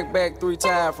 then crank back 3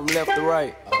 times from left to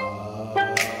right.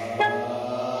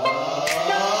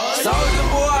 Soulja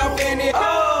Boy, I'm in it.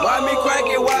 Why me crank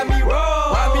it? Why me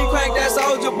roll? Why me crank that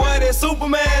Soulja Boy? That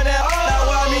Superman that. Now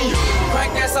why me you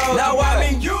crank that Soulja? Now why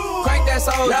me you crank that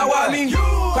Soulja? Now why me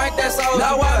you crank that Soulja?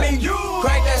 Now why me you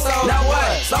crank that Soulja? Now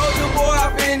what? Soulja Boy,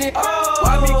 I'm in it.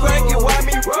 Why me crank it? Why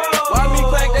me roll? Why me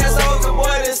crank that Soulja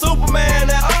Boy? That Superman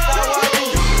that. Now why me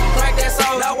you crank that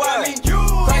Soulja? Now why me you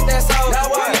crank that Soulja? Now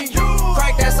why me you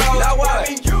crank that Soulja? Now why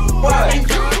me you? Why me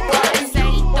you?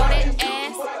 Say throw that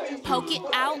ass, poke it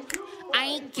out. I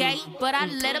ain't gay, but I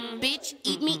let a bitch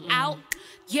eat me out.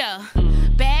 Yeah,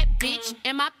 bad bitch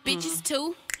and my bitches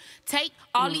too. Take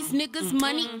all these niggas'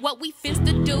 money, what we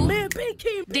finna do?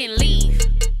 Then leave,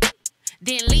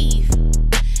 then leave.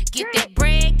 Get that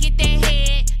bread, get that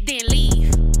head, then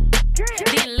leave,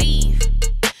 then leave.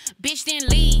 Bitch, then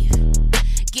leave.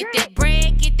 Get that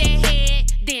bread, get that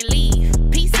head, then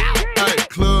leave. Peace out. Hey,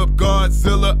 Club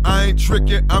Godzilla, I ain't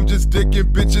tricking, I'm just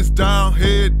dicking bitches down,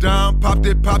 head down. Pop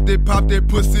that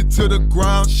pussy to the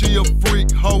ground. She a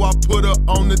freak, hoe, I put her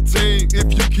on the team.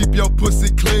 If you keep your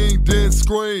pussy clean, then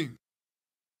scream.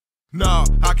 Nah,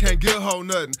 I can't give a hoe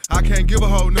nothing. I can't give a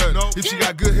hoe nothing. If she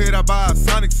got good head, I buy a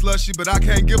Sonic slushy, but I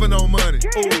can't give her no money.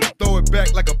 Ooh, throw it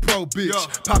back like a pro bitch.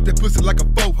 Pop that pussy like a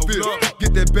 4-5.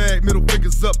 Get that bag, middle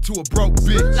fingers up to a broke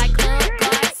bitch. Like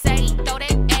God say, throw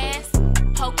that ass,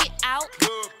 poke it out.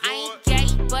 I ain't gay,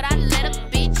 but I let a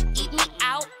bitch eat me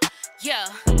out. Yeah,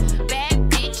 bad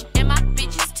bitch and my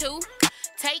bitches too.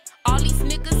 Take all these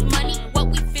niggas' money, what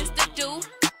we finna do?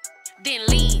 Then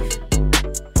leave.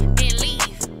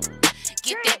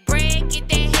 Get that bread, get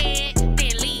that head,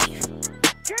 then leave.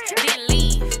 Then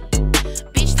leave.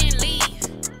 Bitch, then leave.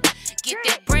 Get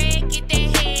that bread, get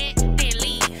that head, then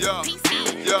leave. Peace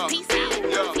out. Peace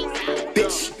out.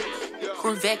 Bitch.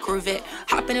 Corvette.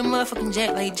 Hop in a motherfucking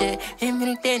jet like jet. Hit me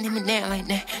like that, hit me down like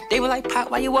that. They were like, Pop,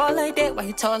 why you all like that? Why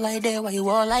you talk like that? Why you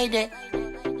all like that?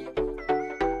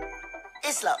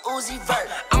 It's like Uzi Vert.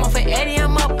 I'm off for Eddie,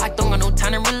 I'm up. I don't got no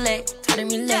time to relax.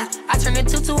 I turn a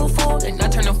 2 to a 4, and I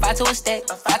turn a 5 to a stack.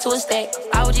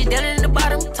 I was just down in the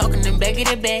bottom, talking them back of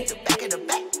the back.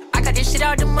 I got this shit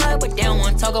out the mud, but they don't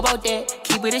wanna talk about that.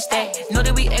 Keep it a stack. Know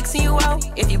that we Xing you out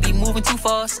if you be moving too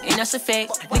fast, and that's a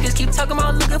fact. Niggas keep talking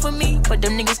about looking for me, but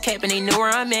them niggas capping, they know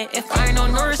where I'm at. If I ain't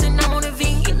on Norris, then I'm on a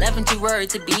V. 11 to word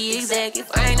to be exact.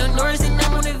 If I ain't on Norris, then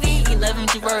I'm on a V. 11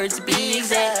 to word to be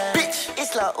exact. Bitch,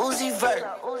 it's like Uzi Vert.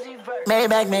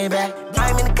 Maybach.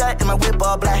 I'm in the cut and my whip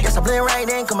all black. Yes, I blend right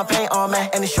in, cause my paint all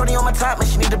matte. And the shorty on my top, man,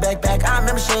 she need a backpack. I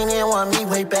remember she ain't even want me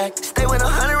way back. Stay with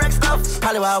 100 rack stuff.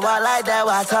 Probably why I walk like that,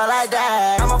 why I talk like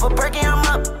that. I'm off a perky, I'm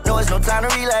up. No, it's no time to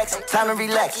relax.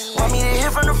 Want me to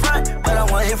hit from the front, but I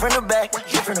want hit from the back.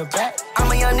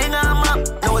 I'm a young nigga, I'm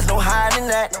up. No, it's no hiding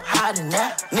that.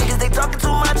 Niggas, they talking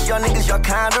too much. Y'all niggas, y'all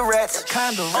kinda rats.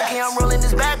 Okay, I'm rolling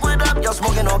this backwood up. Y'all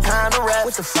smoking all kind of rats.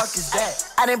 What the fuck is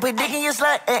that? I didn't put dick in your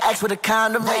slut and ask with a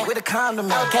condom.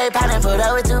 Okay, pattern put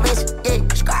up with 2 bitches. Yeah.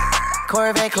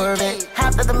 Corvette.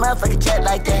 Hopped up the motherfucking jet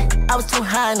like that. I was too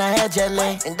high and I had jet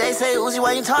lag. And they say, Uzi,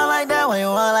 why you talk like that? Why you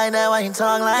walk like that? Why you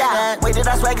talk like that? Wait, did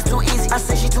I swag it's too easy? I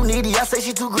say she too needy. I say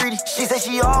she too greedy. She say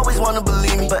she always wanna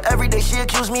believe me, but every day she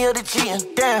accuse me of the cheating.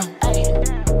 Damn.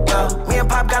 Yeah, me and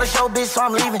Pop got a show, bitch, so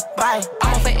I'm leaving. Bye.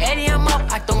 I'm up at 80, I'm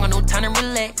up. I don't got no time to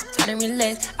relax. Time to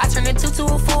relax. I turn a 2 to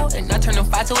a 4, and I turn a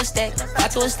 5 to a stack.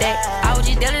 5 to a stack. I was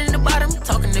just down in the bottom,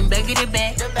 talking them back of the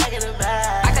back.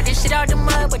 I got this shit out the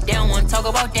mud, but they don't wanna talk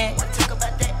about that.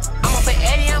 I'm up at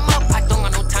 80, I'm up. I don't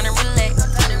got no time to relax.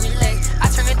 Time to relax. I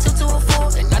turn a 2 to a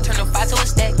 4, and I turn a 5 to a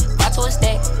stack. 5 to a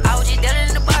stack. I was just down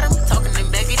in the bottom, talking them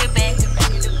back of the back.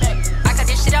 I got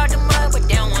this shit out the mud, but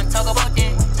they don't wanna talk about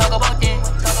that. Talk about that.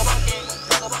 Talk about that.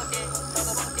 Talk about that.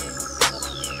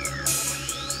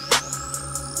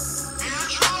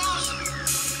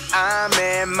 I'm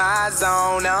in my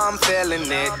zone, I'm feeling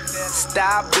it.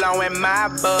 Stop blowing my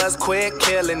buzz, quit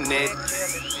killing it.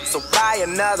 So buy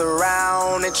another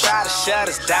round and try to shut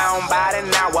us down about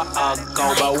an hour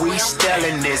ago. But we still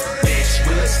in this bitch,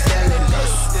 we still in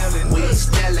this. We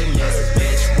still in this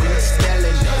bitch, we still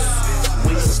in this.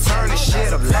 We just turn this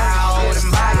shit up loud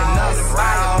and buy another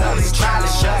round and try to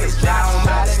shut us down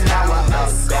about an hour ago.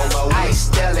 But we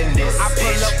still in this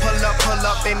bitch. I pull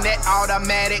up in that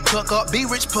automatic cook up. Be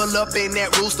rich, pull up in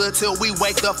that rooster till we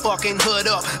wake the fucking hood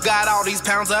up. Got all these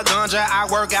pounds of ganja, I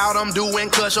work out, I'm doing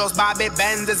cushions. Bobby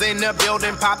Banders in the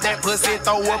building, pop that pussy,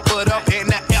 throw a foot up in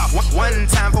the air. One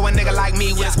time for a nigga like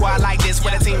me with a squad like this,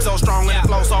 with a team so strong and the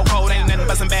flow so cold. Ain't nothing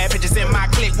but some bad bitches in my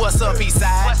clique. What's up,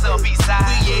 Eastside? What's up,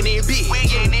 Eastside? We in it big.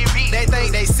 They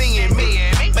think they seeing me,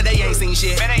 but they ain't seen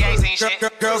shit.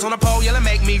 Girls on the pole, yelling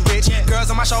make me rich. Girls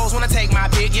on my shows wanna take my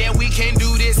pick. Yeah, we can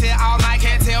do this here all night.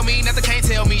 Can't tell me nothing, can't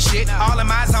tell me shit. All in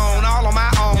my zone, all on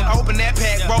my own. Open that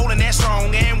pack, rolling that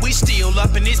strong, and we still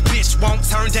up in this bitch. Won't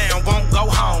turn down, won't go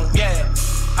home. Yeah.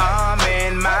 I'm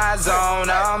in my zone,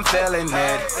 I'm feeling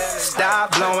it.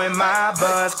 Stop blowing my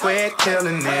buzz, quit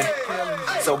killing it.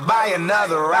 So buy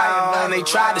another round. They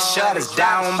tried to shut us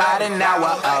down about an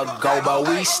hour ago, but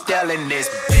we still in this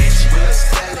bitch. We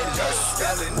still in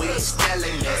this. We still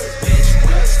in this bitch.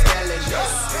 We still in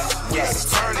this.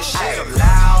 Yes, turn the shit up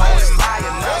loud and buy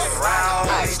another round.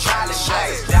 They tried to shut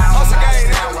us down about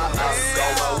an hour ago,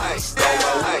 but we still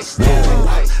in this.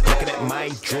 Looking at my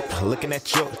drip, looking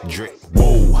at your drip.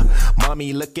 Whoa,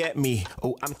 mommy, look at me.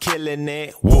 Oh, I'm killing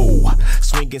it. Whoa,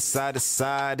 swinging side to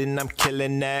side and I'm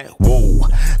killing that. Whoa,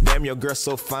 damn, your girl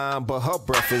so fine, but her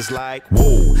breath is like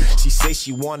whoa. She say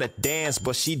she wanna dance,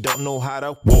 but she don't know how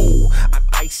to. Whoa, I'm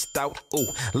iced out. Ooh,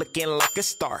 looking like a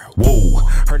star. Whoa,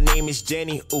 her name is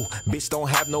Jenny. Ooh, bitch don't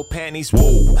have no panties.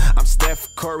 Whoa, I'm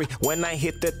Steph Curry. When I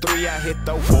hit the 3, I hit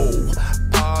the whoa.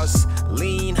 Pause,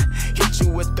 lean, hit you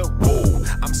with the whoa.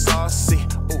 I'm saucy.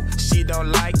 Ooh, she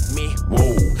don't like me.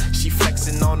 Whoa, she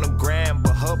flexing on the gram,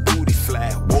 but her booty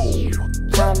flat. Whoa.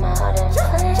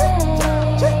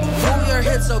 Move your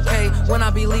hips, okay. When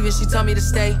I be leaving, she tell me to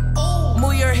stay.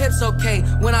 Move your hips, okay.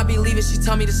 When I be leaving, she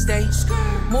tell me to stay.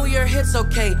 Move your hips,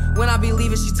 okay. When I be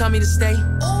leaving, she tell me to stay.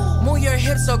 Move your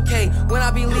hips, okay. When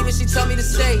I be leaving, she tell me to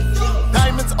stay.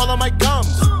 Diamonds all on my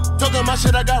gums. Talking my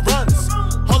shit, I got runs.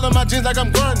 Holding my jeans like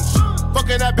I'm grunge.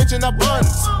 Fucking that bitch in the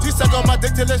buns. She suck on my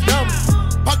dick till it's numb.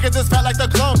 Pockets is fat like the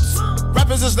clumps.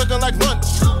 Rappers is looking like lunch.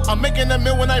 I'm making a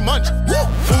meal when I munch. Woo!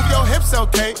 Move your hips,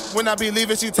 okay. When I be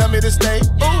leaving, she tell me to stay.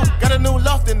 Ooh, got a new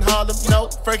loft in Harlem. No,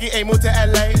 Frankie ain't moved to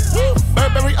LA. Woo!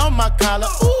 Burberry on my collar.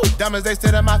 Ooh, diamonds they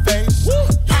sit in my face. Woo!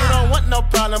 You don't want no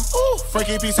problem. Ooh,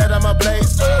 Frankie P said I'm a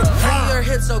blaze. Move your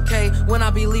hips, okay. When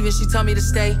I be leaving, she tell me to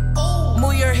stay.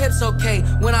 Move your hips, okay.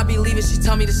 When I be leaving, she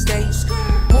tell me to stay.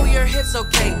 Move your hips,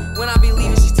 okay. When I be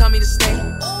leaving, she tell me to stay.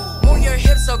 Move your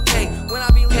hips, okay. When I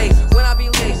be late, when I be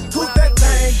late. Put that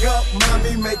thing up,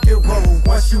 mommy, make it roll.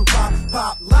 Once you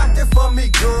pop, lock it for me,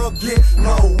 girl, get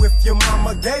low. If your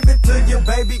mama gave it to you,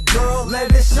 baby girl,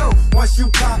 let it show. Once you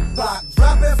pop,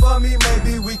 drop it for me,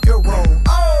 maybe we could roll.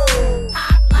 Oh!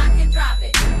 Pop, lock, and drop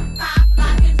it. Pop,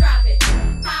 lock, and drop it.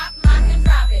 Pop, lock, and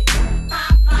drop it.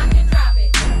 Pop, lock, and drop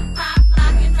it. Pop,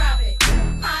 lock, and drop it.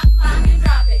 Pop, lock, and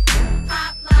drop it.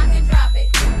 Pop, lock, and drop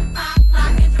it. Pop,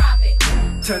 lock, and drop it.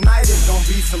 Tonight is gonna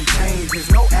be some changes,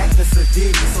 no acting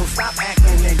sedity. So stop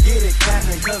acting and get it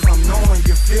clapping, cause I'm knowing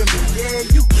you feel me. Yeah,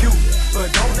 you cute, but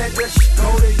don't let that shit go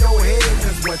to your head.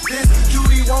 Cause what this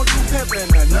cutie won't do pimping,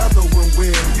 another one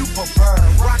will. You prefer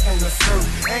rocking the skirt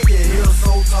and your heels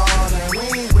so tall. And we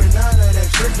ain't with none of that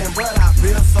tricking, but I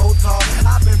feel so tall.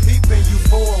 I've been peeping you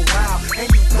for a while, and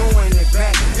you throwing it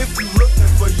back. If you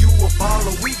looking for you a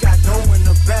baller, we got dough in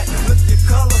the back. Look, your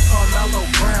color mellow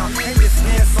brown, and your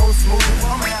skin so smooth.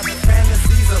 I'm having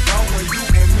fantasies about what you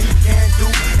and me can do.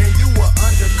 And you a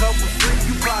undercover freak,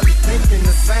 you probably thinking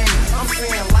the same. I'm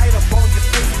saying light up on your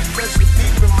face because you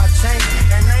deep in my chain.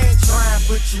 And I ain't trying to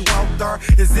put you out there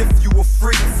as if you a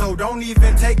freak. So don't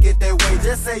even take it that way,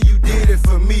 just say you did it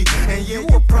for me. And you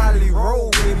will probably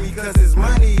roll with me, cause there's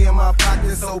money in my pocket.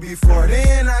 it. So before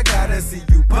then, I gotta see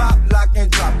you pop, lock, and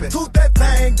drop it. Toot that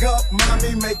thing up,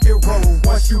 mommy, make it roll.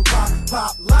 Once you pop,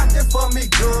 lock it for me,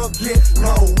 girl, get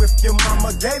low. If your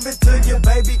mama gave it to you,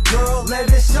 baby girl,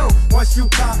 let it show. Once you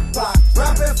pop,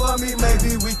 drop it for me,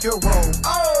 maybe we can roll.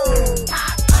 Oh!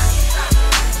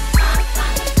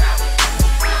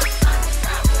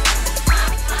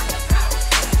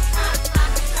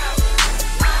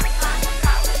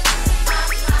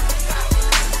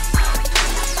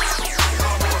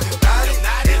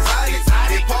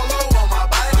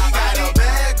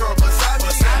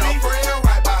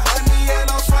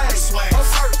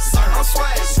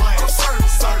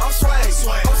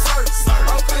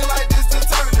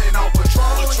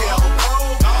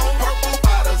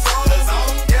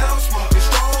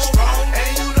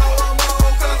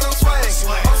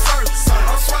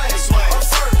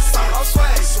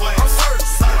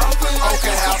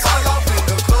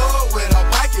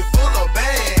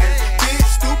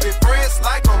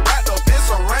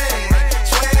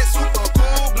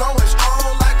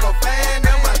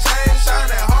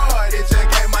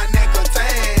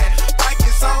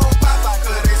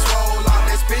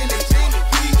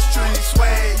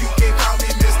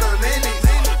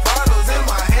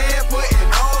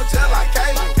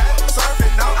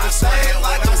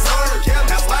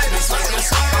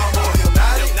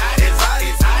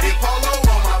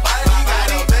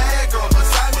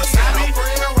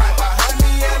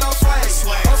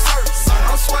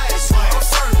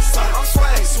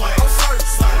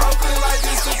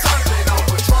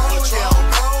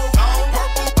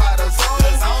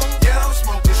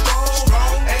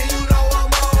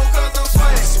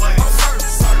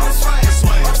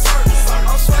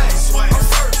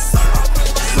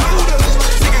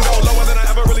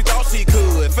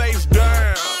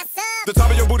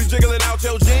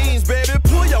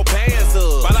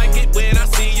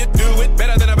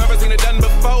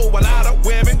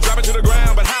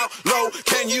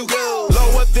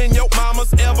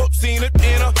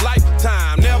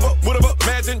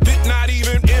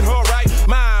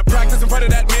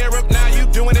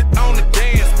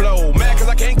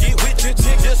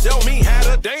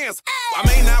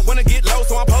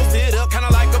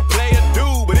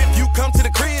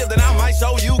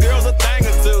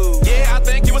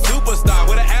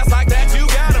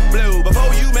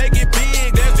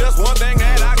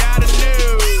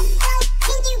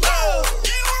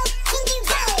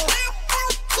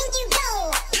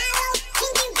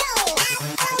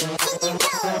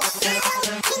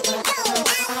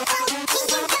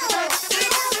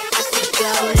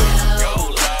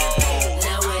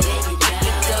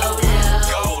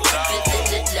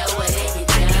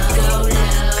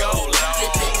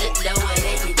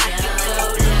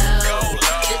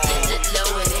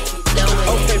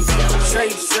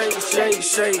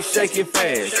 Shake it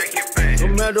fast. No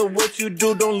matter what you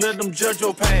do, don't let them judge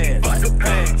your past.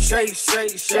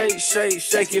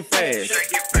 Shake it fast.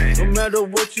 No matter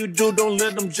what you do, don't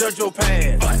let them judge your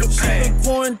past. She been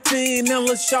quarantined and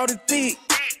let's shout it thick.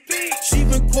 She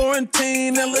been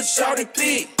quarantined and let's shout it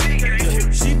thick.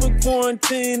 She been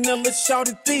quarantined and let's shout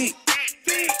it thick.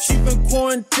 She been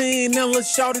quarantined and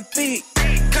let's shout it thick.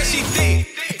 Cause she thick.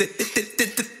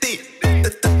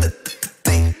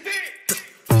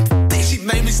 She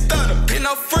made me stutter. Been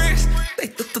no friends.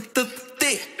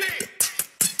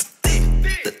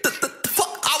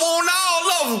 I want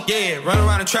all of them. Yeah, running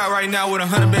around the trap right now with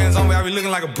 100 bands on me. I be looking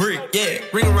like a brick. Yeah,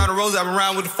 ring around the rose. I been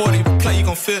around with the 40. Play, you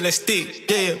gon' feel that stick.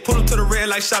 Yeah, pull up to the red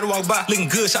like shot walk by. Looking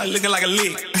good, shot looking like a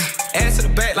lick. Ass to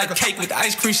the back like a cake with the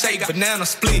ice cream shake. Banana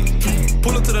split.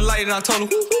 Pull up to the light and I told him,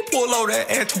 who pull over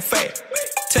that ass too fat.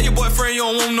 Tell your boyfriend you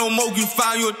don't want no more. You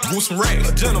find you with some racks.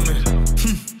 A gentleman.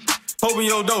 Open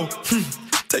your door.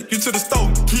 Take you to the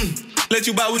store. Let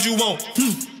you buy what you want.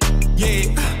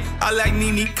 Yeah, I like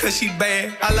Nene cause she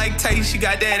bad. I like Tay, she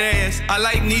got that ass. I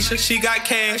like Nisha, she got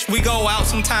cash. We go out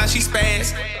sometimes, she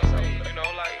spaz.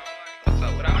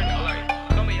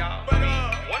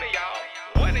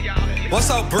 What's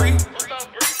up, Bree?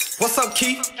 What's up,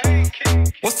 Keith?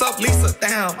 What's up, Lisa?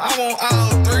 Damn, I want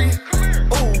all three.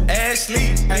 Ooh,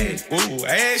 Ashley. Hey, ooh,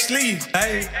 Ashley.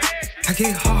 Hey, I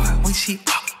get hard when she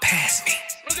walk past me.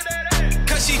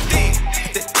 Cause she thick.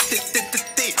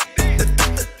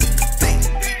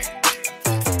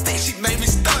 She made me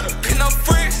stutter. Pin up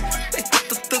friends.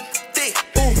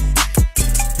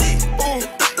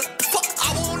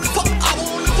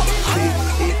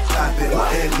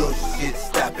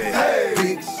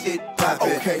 Big shit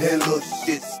poppin', okay. And little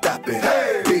shit stoppin'.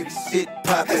 Hey. Big shit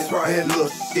poppin', that's right. And little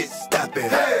shit stoppin'.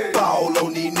 Hey. Ball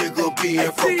on these niggas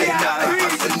being from they not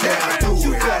hustlin' now. Do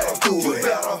it, do it,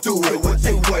 do it. What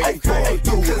you waiting for?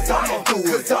 Do it,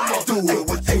 do it.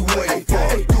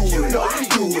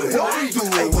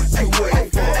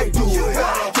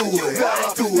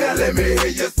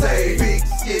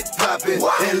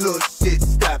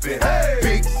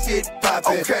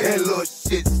 and little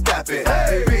shit stopping.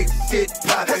 Hey, big shit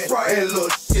popping, and little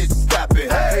shit stopping.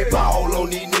 Hey, ball on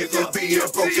these niggas being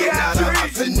broken out of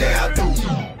house and now do.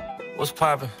 What's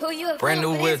poppin'? Brand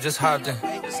new whip, just hopped in.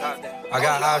 I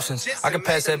got options, I can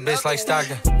pass that bitch like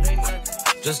Stockton.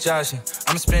 Just joshing,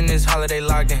 I'm spending this holiday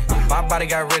locked in. My body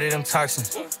got rid of them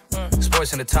toxins.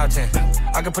 Sports in the top 10.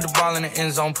 I can put the ball in the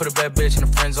end zone, put a bad bitch in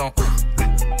the friend zone.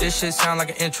 This shit sound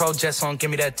like an intro jet song, give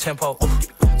me that tempo.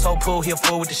 Told Pooh he a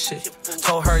fool with the shit.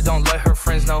 Told her don't let her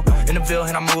friends know. In the Ville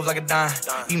and I move like a dime.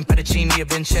 Eating fettuccine at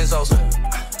Vincenzo's.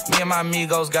 Me and my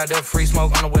amigos got that free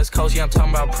smoke on the West Coast. Yeah, I'm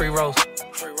talking about pre-rolls.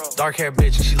 Dark hair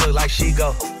bitch and she look like she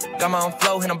go. Got my own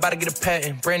flow and I'm about to get a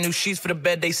patent. Brand new sheets for the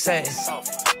bed they satin.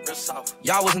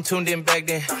 Y'all wasn't tuned in back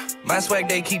then. My swag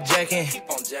they keep jacking.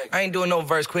 I ain't doing no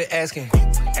verse, quit asking.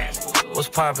 What's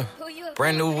poppin'?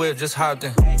 Brand new whip, just hopped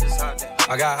in.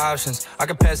 I got options, I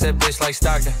can pass that bitch like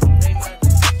Stockton.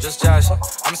 Just joshing,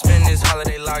 I'm spending this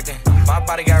holiday locked in. My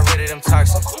body got rid of them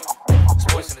toxins.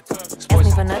 Ask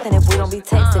me for nothing if we don't be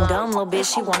texting. Dumb little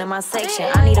bitch, she wanted my section.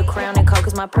 I need a crown and coke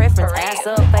is my preference. Ass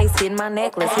up, face hitting my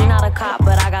necklace. He not a cop,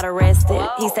 but I got arrested.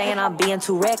 He saying I'm being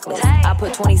too reckless. I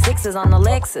put 26s on the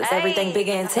Lexus. Everything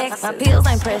bigger in Texas. My pills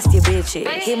ain't pressed your bitches.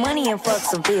 Get money and fuck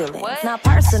some feelings. Not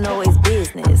personal, it's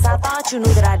business. I thought you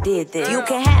knew that I did this. You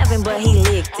can have him, but he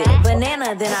licked it.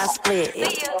 Banana, then I split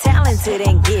it. Talented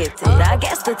and gifted. I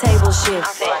guess the table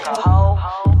shifted. A whole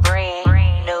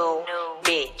brand new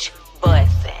bitch.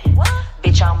 Bustin',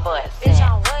 bitch, I'm bustin'.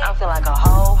 I feel like a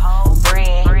whole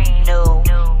brand new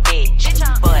bitch.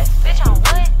 Bustin',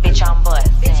 bitch, I'm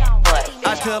bustin'.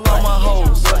 I tell all my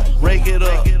hoes, rake it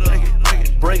up,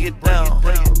 break it down,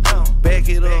 back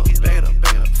it up,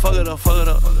 fuck it up, fuck it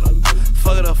up,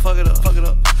 fuck it up, fuck it up, fuck it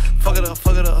up, fuck it up,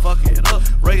 fuck it up, fuck it up,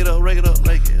 rake it up, rake it up,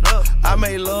 rake it up. I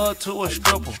made love to a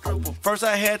stripper. First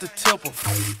I had to tip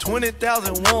her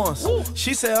 20,000 ones.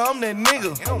 She said I'm that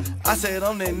nigga. I said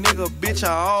I'm that nigga, bitch.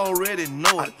 I already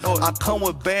know it. I come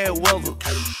with bad weather.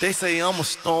 They say I'm a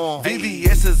storm.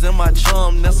 VVS is in my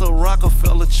chum. That's a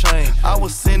Rockefeller chain. I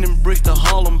was sending bricks to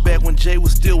Harlem back when Jay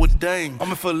was still with Dame. I'm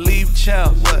in for leave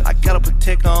child. I got a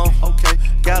protect on. Okay.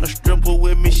 Got a stripper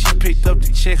with me. She picked up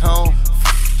the check home.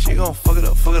 She gon' fuck it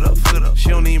up, fuck it up, fuck it up. She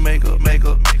don't need makeup.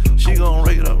 She gon'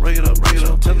 rake it up, rake it up, rake it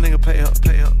up. Tell the nigga pay up.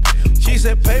 She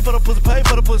said pay for the pussy, pay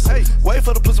for the pussy. Wait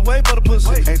for the pussy, wait for the pussy.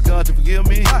 Ask God to forgive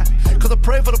me, cause I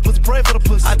pray for the pussy, pray for the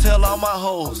pussy. I tell all my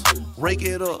hoes, rake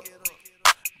it up,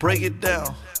 break it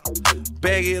down,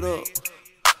 bag it up.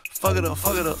 Fuck it up,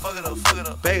 fuck it up, fuck it up, fuck it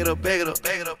up. Bag it up, bag it up,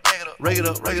 bag it up, bag it up. Rake it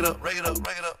up, rake it up, rake it up,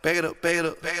 rake it up. Bag it up, bag it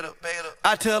up, bag it up, bag it up.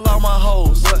 I tell all my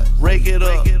hoes, rake it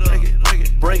up,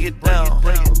 break it down,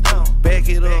 back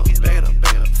it up,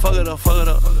 fuck it up, fuck it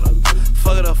up,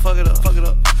 fuck it up, fuck it up, fuck it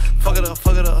up, fuck it up,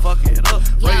 fuck it up, fuck it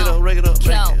up, rake it up, rake it up,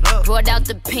 rake it up. Brought out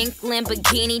the pink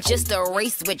Lamborghini just a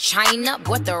race with China.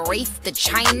 Brought the race to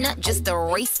China, just a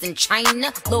race in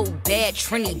China. Little bad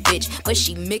Trini bitch, but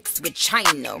she mixed with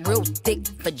China. Real thick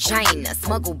vagina,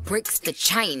 smuggle bricks to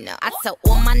China. I tell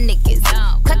all my niggas,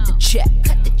 cut the check,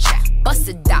 bust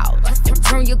it out,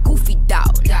 turn your goofy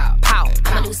down, pow.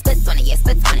 I'ma do splits on it, yeah,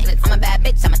 splits on it. I'm a bad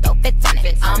bitch, I'ma throw fits on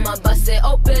it. I'ma bust it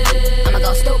open, I'ma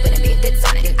go stupid and be fits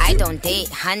on it. I don't date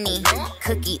honey,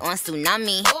 cookie on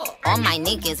tsunami. All my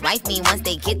niggas wife me once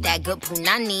they get that good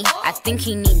punani. I think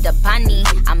he need the bunny,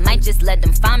 I might just let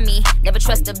them find me. Never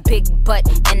trust a big butt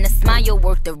and the smile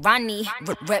worth the Ronnie.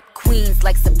 Rep queens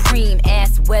like Supreme,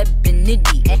 ass Web and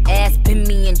Nitty. Ass been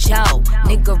me and Joe,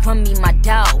 nigga run me my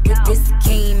dough. This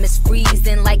game is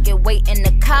freezing like it wait in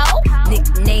the cow.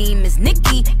 Nickname is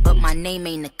Nikki, but my name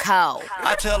ain't Nicole.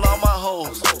 I tell all my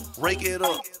hoes, rake it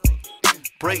up,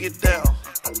 break it down,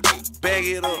 bag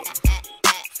it up.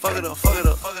 Fuck it up, fuck it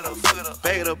up, fuck it up, fuck it up.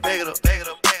 Bag it up, bag it up, bag it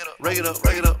up, bag it up. Rake it up,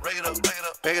 rake it up, rake it up, rake it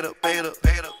up. Bag it up, bag it up,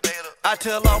 bag it up, bag it up. I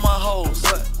tell all my hoes,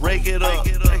 rake it up,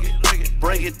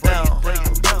 break it down,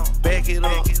 back it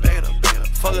up,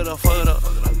 fuck it up, fuck it up,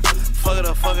 fuck it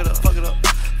up, fuck it up, fuck it up,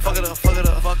 fuck it up, fuck it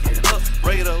up, fuck it up.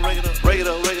 Rake it up, rake it up, rake it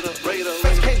up, rake it up, rake it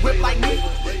up. Can't whip like me,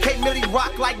 can't really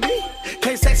rock like me,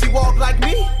 can't sexy walk like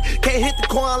me, can't hit the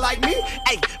corner like me.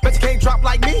 Ay, bet you can't drop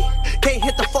like me, can't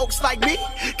hit the folks like me,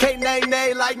 can't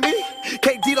name like me,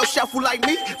 can't Dito shuffle like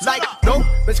me. Like no,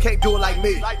 bitch can't do it like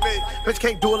me. Bitch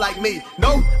can't do it like me.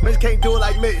 No, bitch can't do it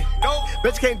like me. No,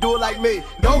 bitch can't do it like me.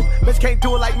 No, bitch can't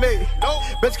do it like me. No,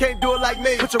 bitch can't do it like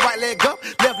me. Put your right leg up,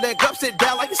 left leg up, sit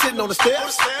down like you're sitting on the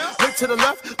stairs. Look to the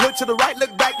left, look to the right,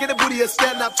 look back, get a booty and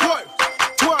stand. Now twerk,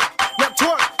 twerk, now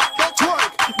twerk,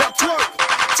 twerk, now twerk,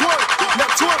 twerk, now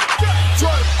twerk,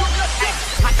 twerk.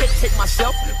 I can't take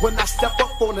myself, when I step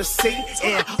up on the scene.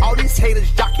 And all these haters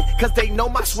jocking, cause they know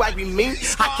my swag be mean.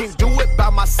 I can do it by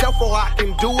myself or I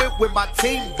can do it with my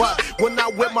team. But when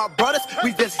I'm with my brothers,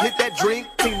 we just hit that dream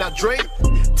team. Now dream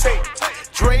team,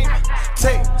 dream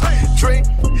team, dream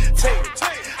team.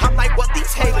 I'm like, what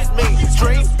these haters mean?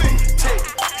 Dream team,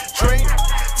 dream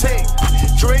team,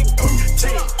 dream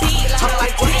team. I'm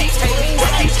like, what these haters,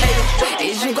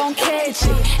 Is you gon' catch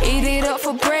it? Eat it up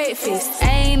for breakfast. I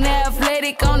ain't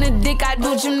athletic on the dick, I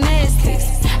do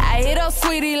gymnastics. I hit up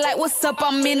Sweetie like, what's up,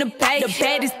 I'm in the bay. The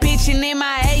baddest bitch in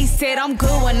MIA said I'm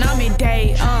good when I'm in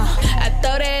day. I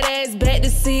throw that ass back to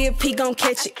see if he gon'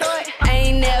 catch it. I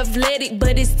ain't athletic,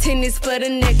 but it's tennis for the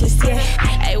necklace, yeah.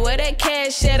 Hey, where that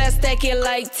cash at? I stack it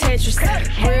like Tetris.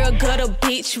 Real gutter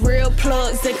bitch, real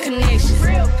plugs and connections.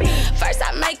 First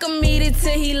I make him eat it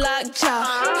till he locked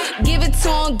jaw. Give it to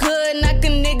him good, knock a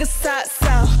nigga socks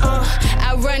off.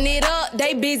 I run it up,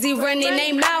 they busy running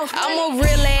they mouth. I'm a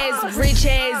real ass, rich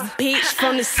ass bitch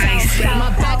from the south. Spread my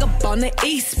bag up on the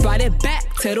east, brought it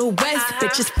back to the west.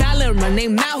 Bitches fallin', run they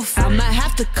mouth. I might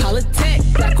have to call it tech.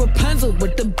 Black Rapunzel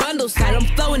with the bundles, got them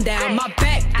flowing down my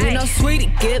back. You know,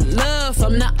 Sweetie, get love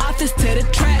from the office to the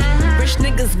track. Rich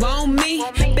niggas want me,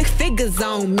 big figures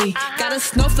on me. Got a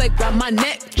snowflake round my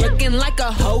neck, looking like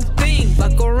a whole thing.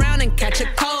 Fuck around and catch a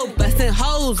cold, bustin'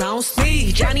 hoes on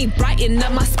speed. Johnny brighten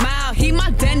up my smile, he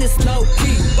my dentist low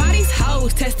key. Why these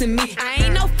hoes testing me? I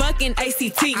ain't no fucking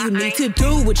ACT. You need to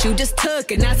do what you just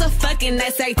took, and that's a fucking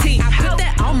SAT. I put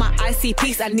that on my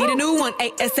ICPs, I need a new one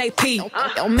ASAP.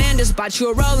 Yo man just bought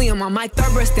you a rollium on my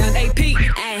Thurber's down AP.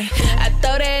 Ay, I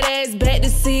throw that ass back to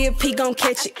see if he gon'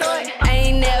 catch it. I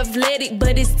ain't athletic,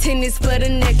 but it's tennis for the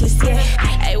necklace, yeah.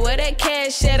 Hey, where that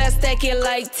cash at? I stack it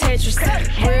like Tetris.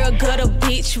 Real gutter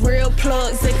bitch, real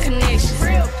plugs and connections.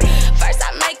 First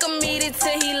I make him eat it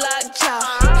till he locked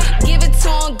jaw. Give it to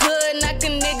him good, knock a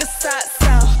nigga socks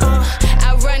off.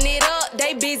 I run it up,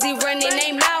 they busy running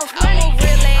they mouth. I'm a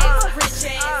real ass, rich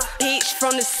ass bitch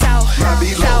from the south. My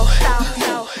beat low,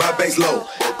 my bass low,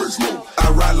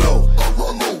 I ride low,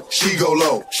 she go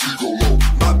low,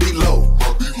 my beat low,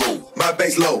 my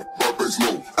bass low,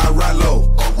 I ride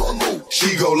low,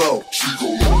 she go low.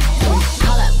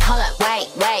 Hold up, wait,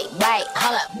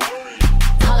 hold up.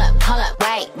 Hold up,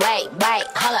 wait,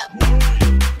 hold up.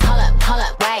 Hold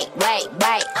up, wait,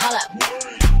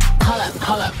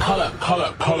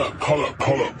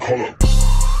 hold up.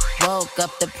 Woke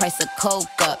up, the price of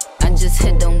coke up. I just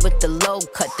hit them with the low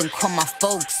cut, then call my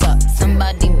folks up.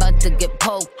 Somebody about to get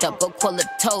poked up, go call a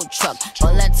tow truck.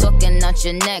 All that talking out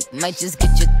your neck might just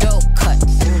get your throat cut.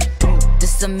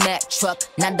 This a Mack truck,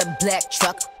 not a black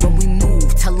truck. When we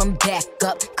move, tell them back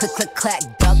up. Click, click, clack,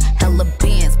 duck. Hella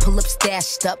bands, pull up,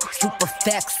 stashed up. Super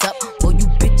facts up. All you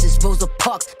bitches, Rosa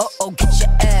Parks. Uh-oh, get your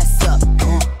ass up.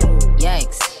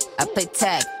 Yikes, I play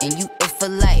tag and you it for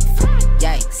life.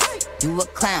 Yikes, you a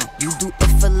clown, you do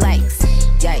it for likes.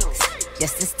 Yikes,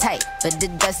 yes it's tight, but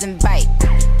it doesn't bite.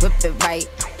 Rip it right,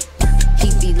 he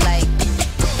be like,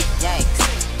 yikes,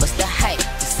 what's the hype?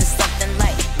 This is something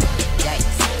light.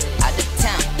 Yikes, out of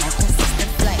town, on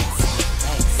consistent flights.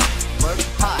 Yikes, work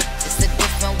hard, it's a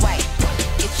different way.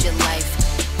 Get your life.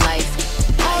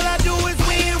 All I do is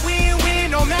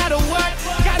win, no matter what.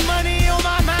 Got money on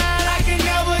my mind, I can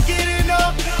never get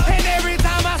enough. And every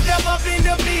time I step up in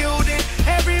the building,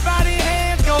 everybody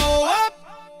hands go up.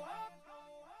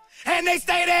 And they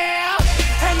stay there,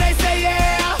 and they say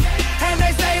yeah, and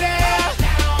they stay there.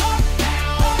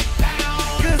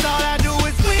 Cause all I do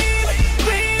is win.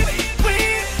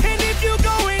 And if you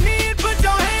going in, put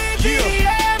your hands in the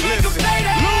air, make them stay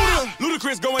there.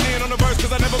 Ludacris going in on the verse,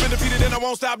 cause I never been defeated and I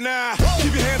won't stop now.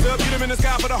 Keep your hands up, get them in the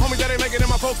sky for the homies that ain't making it,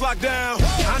 my folks locked down.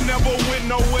 I never went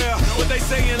nowhere, what they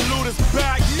saying Luda's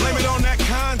back. Blame it on that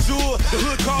contour, the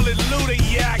hood call it Luda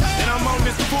yak. And I'm on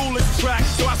this foolish track,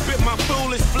 so I spit my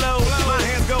foolish flow. My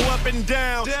hands go up and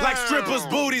down, like strippers'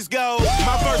 booties go.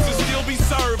 My verses still be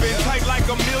serving, tight like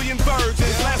a million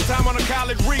virgins. Last time on a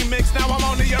college remix, now I'm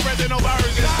on the original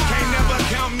version. Can't never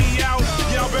count me out,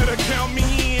 y'all better count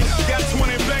me in. Got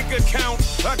 20 bank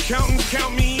accounts, accountants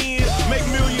count me in. Make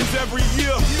millions every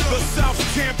year, the South's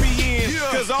champion.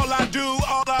 Cause all I do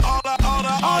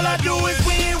is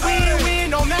win,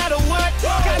 no matter what.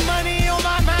 Got money on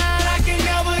my mind, I can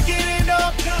never get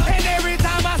enough. And every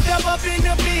time I step up in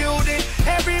the building,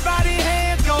 everybody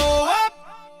hands go up.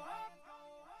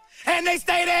 And they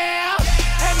stay there,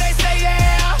 and they say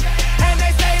yeah, and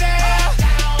they stay there.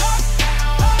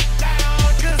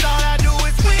 Cause all I do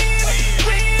is win.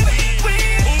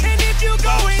 And if you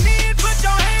going in, put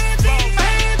your hands in.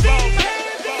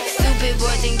 Stupid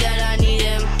boy think that I need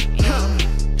him.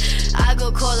 I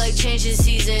go cold like changing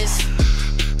seasons.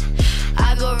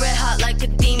 I go red hot like a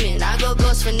demon. I go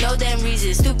ghost for no damn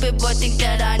reason. Stupid boy think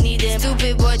that I need him.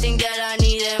 Stupid boy think that I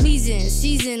need him. Pleasing,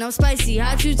 season, I'm spicy.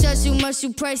 Hot you touch too much, you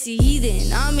pricey.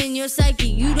 Heathen, I'm in your psyche.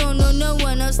 You don't know no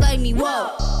one else like me.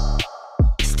 Whoa.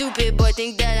 Stupid boy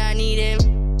think that I need him.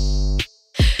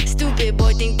 Stupid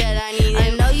boy think that I need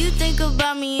him. I know you think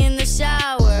about me in the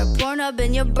shower. Porn up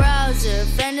in your browser.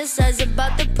 Fantasize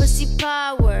about the pussy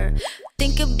power.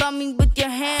 Think about me with your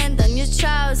hand on your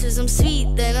trousers. I'm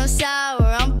sweet, then I'm sour.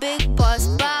 I'm Big Boss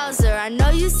Bowser. I know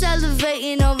you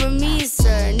salivating over me,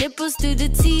 sir. Nipples through the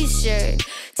t-shirt.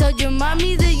 Told your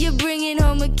mommy that you're bringing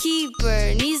home a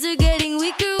keeper. Knees are getting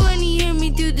weaker when you hear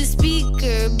me through the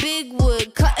speaker. Big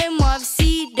wood, cut him off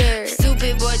cedar.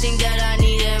 Stupid boy think that I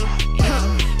need him.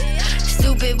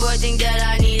 Stupid boy think that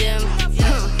I need him.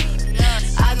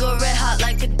 I go red hot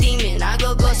like a demon. I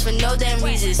go ghost for no damn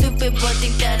reason. Stupid boy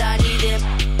think that I need him.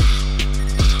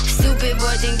 Stupid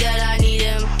boy think that I need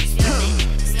him.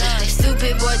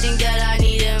 Stupid boy think that I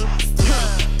need him.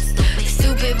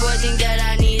 Stupid boy think that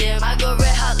I need him. I go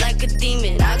red hot like a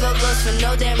demon. I go ghost for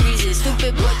no damn reason.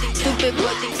 Stupid boy think, stupid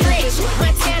boy think, Rich,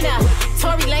 Montana,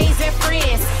 Tory Lanez and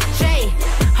friends. Jay,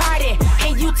 Hardy,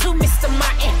 and you too, Mr.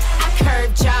 Martin. I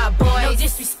curved y'all boys. No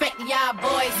disrespect to y'all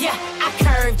boys. Yeah, I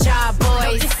curved y'all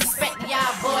boys. No disrespect to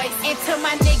y'all boys. And to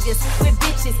my niggas with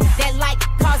bitches that like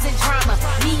causing drama.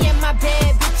 Me and my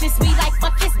bad bitches, we like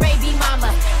fuck his baby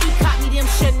mama. He caught me them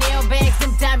Chanel bags,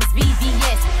 them diamonds,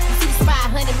 VVS. You see this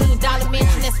 $500 million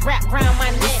mansion that's wrapped around my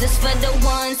neck. This is for the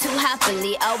ones who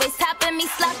happily always tapping me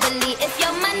sloppily. If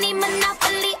your money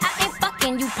monopoly, I ain't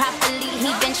fucking you properly. He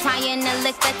been trying to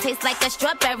lick that tastes like a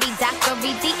strawberry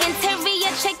daiquiri. The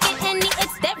interior chicken and the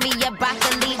exterior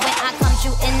broccoli. When I come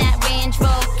shoot in that Range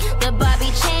Rover, the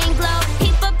Barbie chain glow.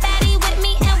 Keep a baddie with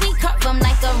me and we curve them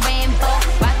like a rainbow.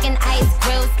 Rockin' ice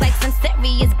grills like some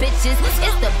serious bitches.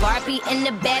 It's the Barbie and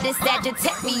the baddest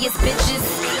Sagittarius bitches.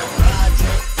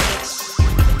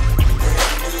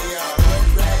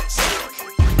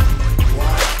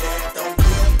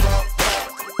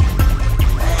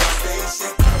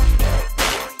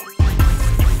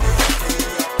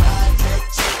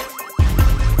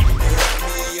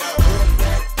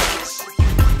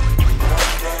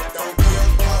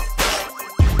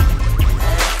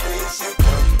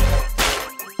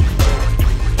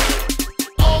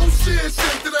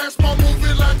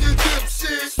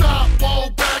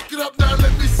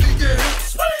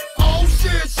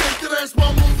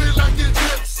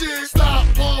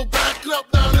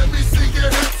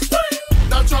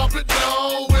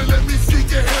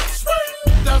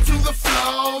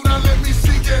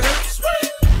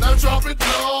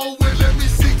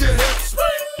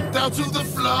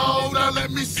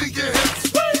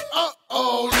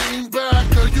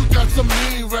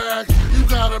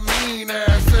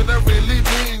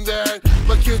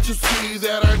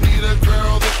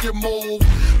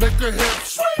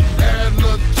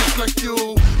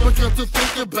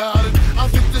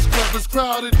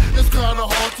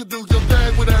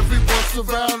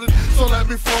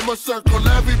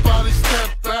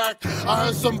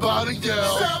 Somebody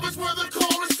yell. Savage where the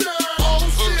chorus down. Oh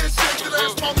shit, shake that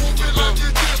ass, my moving like you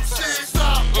gypsy.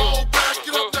 Stop, roll, back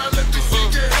it up, now let me see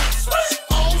it.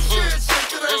 Oh shit, shake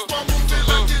that ass, my moving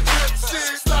like you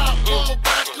gypsy. Stop, roll,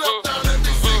 back it up, now let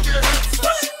me see it.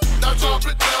 Now drop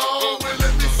it low and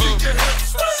let me see it.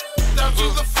 Down to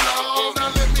the floor, now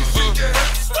let me see it.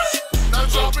 Now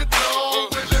drop it low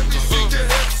and let me see it.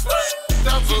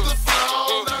 Down to the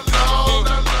floor, now low,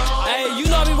 now low. Hey, you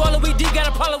know me rolling, we deep, got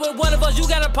a problem with one of us. You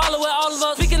got a problem with all of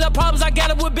us. Speaking of problems, I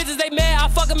got it with bitches, they mad. I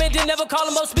fuck them and then never call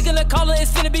them up. Speaking of calling,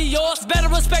 it's finna be yours. Better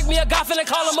respect me, a guy finna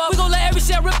call them up. We gon' let every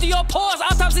shit rip through your pores.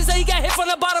 Autopsy say he got hit from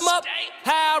the bottom up.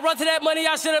 How I run to that money,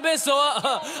 I should've been sore.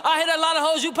 I hit a lot of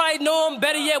hoes, you probably know them.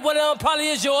 Better yet, one of them probably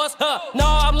is yours. No,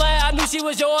 I'm lying, I knew she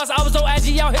was yours. I was on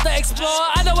IG, out hit the explore.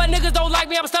 I know what niggas don't like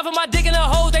me, I'm stuffing my dick in the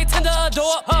hoes, they tend to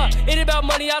adore. It ain't about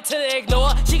money, I tend to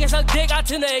ignore. She can suck dick, I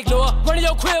tend to ignore. Running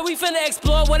your crib, we finna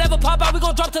explore. Whatever pop out, we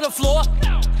gon' drop to the floor.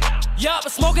 Yup,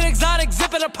 smoking exotic,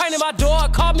 zipping a pint in my door.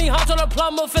 Call me Hunter the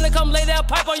plumber, finna come lay that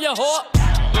pipe on your whore.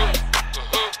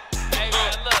 Hey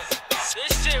man, look,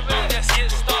 this shit really just getting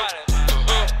started.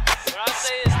 When I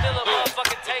say it's still a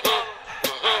motherfucking takeover,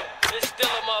 it's still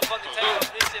a motherfucking takeover.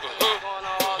 This shit been going on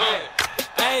all day.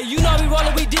 Hey, you know we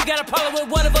rollin', we deep, got a problem with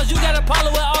one of us. You got a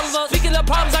problem with all of us. Speaking of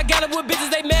problems, I got it with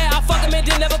bitches, they mad. I fuck them and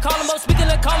then never call them up. Speaking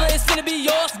of calling, it's finna be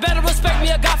yours. Better respect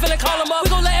me, a guy finna call them up. We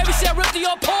gon' let every shit rip through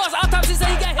your pores. Autopsy say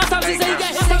he got hit. Autopsy say he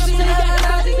got hit. Autopsy say he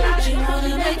got hit. She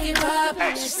wanna make it pop.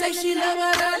 She say she love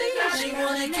my lollipop. She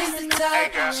wanna kiss the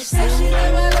top. She say she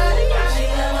love my lollipop. She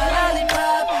love my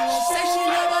lollipop. She say she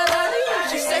love my lollipop.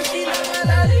 She say she love my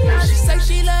lollipop. She say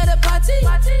she love the party.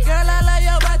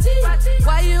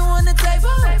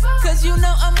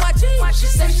 She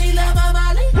say she love my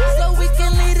Molly, so we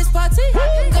can leave this party.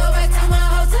 Go back to my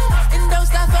hotel and don't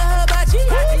stop for her body.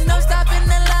 And don't stop in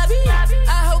the lobby.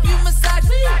 I hope you massage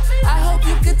me. I hope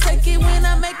you can take it when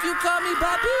I make you call me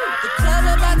Poppy. The club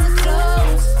about to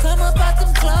close. Come up out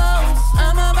them clothes.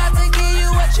 I'm about to give you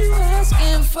what you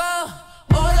asking for.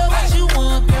 Order what you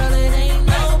want, girl, it ain't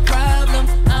no problem.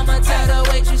 I'ma tell the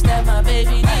waitress that my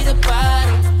baby need a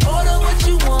bottle. Order what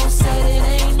you want, said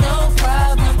it ain't no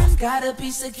problem. Got a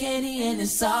piece of candy and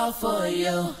it's all for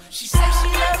you. She say she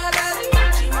love my daddy,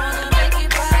 she wanna make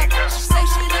it pop. She say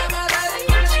she love my daddy,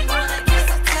 she wanna kiss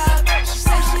the top. She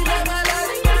say she love my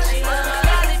daddy, she love my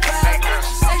lollipop.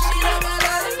 She say she love my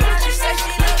daddy, she say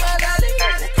she love my daddy.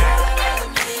 Girl, I love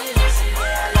them heels,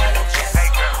 yeah, I love the dress.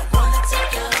 I wanna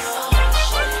take you home,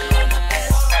 show you I'm the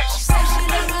best. She say she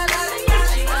love my daddy,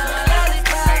 she love my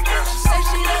lollipop. She say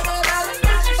she love my daddy,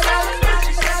 she love my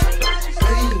lollipop.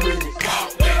 Lean with it,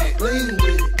 lean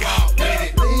with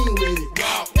it, lean with it,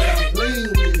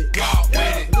 lean with it, lean with it,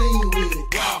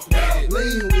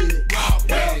 lean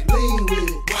with it, lean with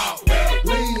it,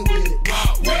 lean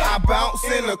with it. I bounce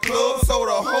in the club, so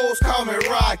the hoes call me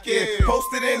Rocket.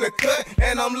 Posted in the cut,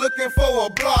 and I'm looking for a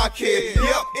blockhead.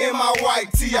 Yep, in my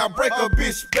white tee, I break a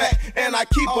bitch back, and I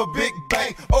keep a big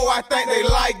bang. Oh, I think they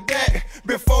like that.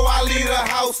 Before I leave the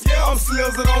house, I'm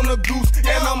slizzing on the goose,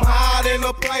 and I'm high in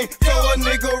the plane. So a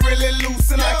nigga really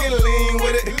loose, and I can lean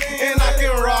with it, and I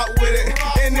can rock with it.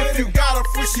 And if you got a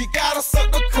free, she gotta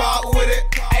suck the cock with it.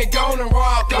 Hey, go and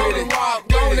rock with it.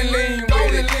 Go and lean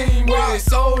with it.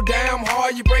 So damn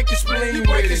hard, you break your spleen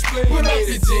with it. Put up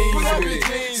your jeans with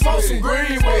it. Smoke some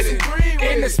green with it.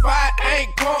 In the spot,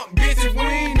 ain't pump, bitch, if we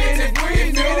ain't in it.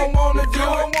 If you don't wanna do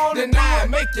it, then I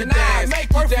make you dance.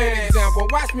 Perfect example,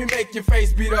 watch me make your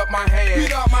face beat up my hand.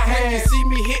 When you see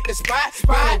me hit the spot,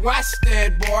 better watch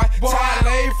that boy.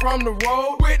 Charlie from the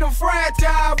road with the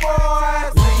fragile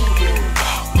boys. Lean with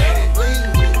it, lean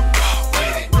with it.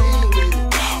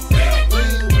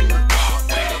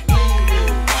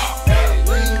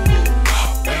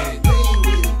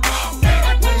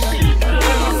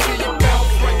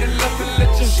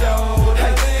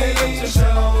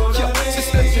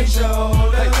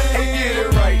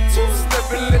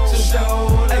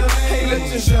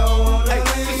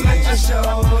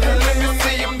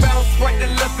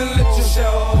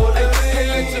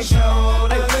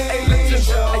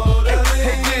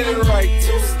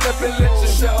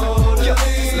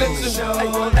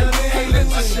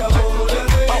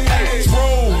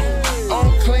 I'm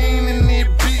clean in this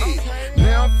bitch.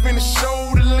 Now I'm finna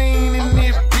show the lean in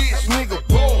this bitch. Nigga,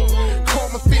 boom. Call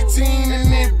me 15 in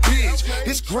this bitch.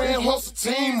 This grand hustle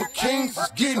team of kings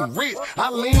is getting rich. I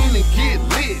lean and get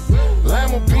lit.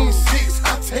 Lima bean 6,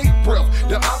 I take breath.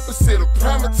 The opposite of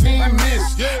Primatine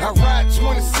miss. I ride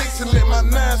 26 and let my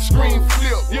 9 screen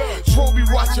flip. Trophy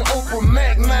watching Oprah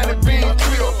Mac 90 bean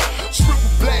clip.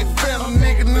 Triple black phantom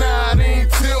nigga, nah, it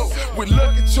ain't tilt. With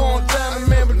Lucky Charm diamond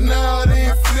man, but nah, it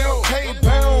ain't flip. Hey,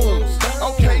 bounce.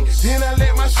 Okay, then I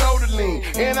let my shoulder lean.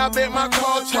 And I bet my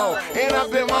car talk. And I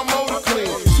bet my motor clean.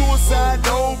 Suicide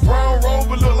door, brown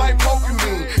rover look like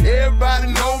Pokemon. Everybody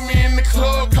know me in the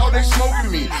club, cause they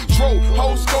smoking me. Tro,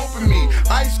 whole scoping me.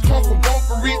 Ice come from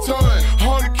Boca Raton.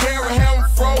 100 carat, having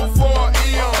froze for an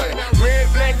eon. Red,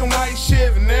 black, and white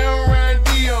Chevy, now around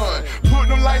Dion. Put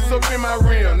them lights up in my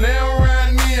rim, now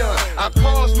around neon. Our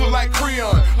cars look like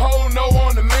Creon. Hold no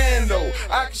on the man though.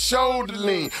 I can show the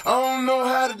lean. I don't know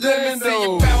how to dance though. Let me see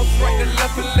you bounce right to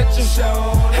left and let you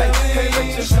show. Hey,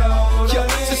 let you show. Yeah,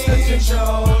 just let you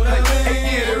show. Hey,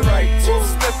 get it right.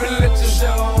 Two-step and let you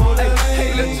show.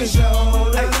 Hey, let you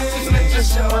show. Hey, just let you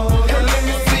show. Hey, let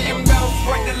me see you bounce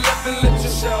right to left and let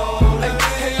you show. Hey,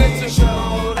 let you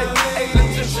show. Hey,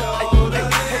 let you show. Hey,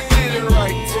 get it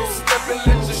right. Two-step and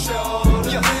let you show.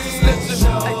 Yeah, just let you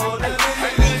show.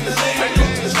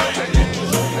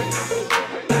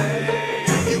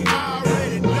 You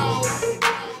already know.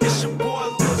 It's your boy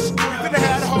Lil Screw. Finna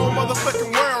have the whole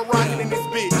motherfucking world rocking in this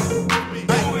bitch.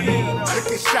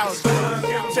 Look at shout.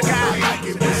 Check out like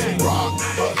it when she rock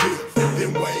her hips,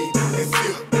 then wave and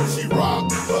sip. She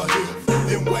rock her hips,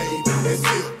 then wave and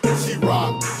sip. She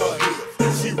rock her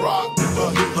hips, she rock her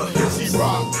hips, she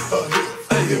rock her hips,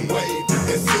 then wave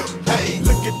and sip. Hey,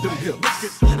 look at them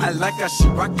hips. I like how she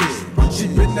rock it. She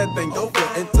bend that thing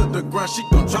over into the ground, she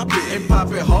gon' drop it and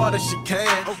pop it hard as she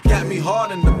can. Got me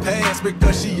hard in the pants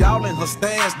because she all in her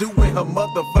stance, doing her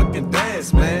motherfucking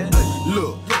dance, man.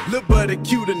 Look, little buddy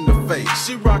cute in the face.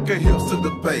 She rock her hips to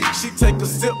the bass. She take a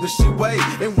sip and she wait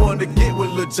and wanna get with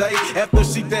Lil J after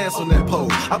she dance on that pole.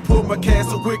 I pull my can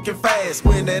so quick and fast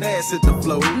when that ass hit the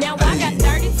floor. Now I got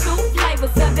 32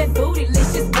 flavors of that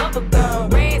bootylicious bubble gum.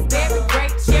 Raspberry,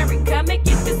 grape, cherry, come and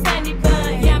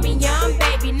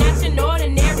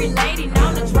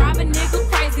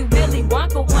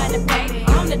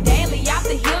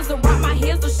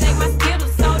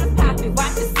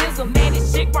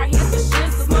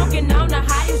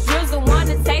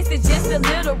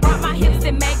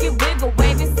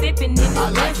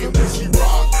like it when she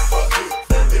rock her hips,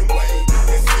 then wave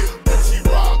and sip. She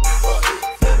rock her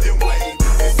hips, then wave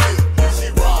and sip. She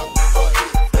rock her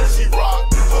hips, she rock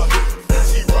her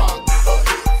hips, she rock her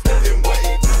hips, then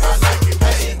wave. I like it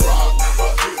when she rock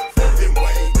her hips, then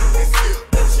wave and sip.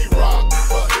 She rock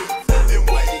her hips, then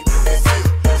wave and sip.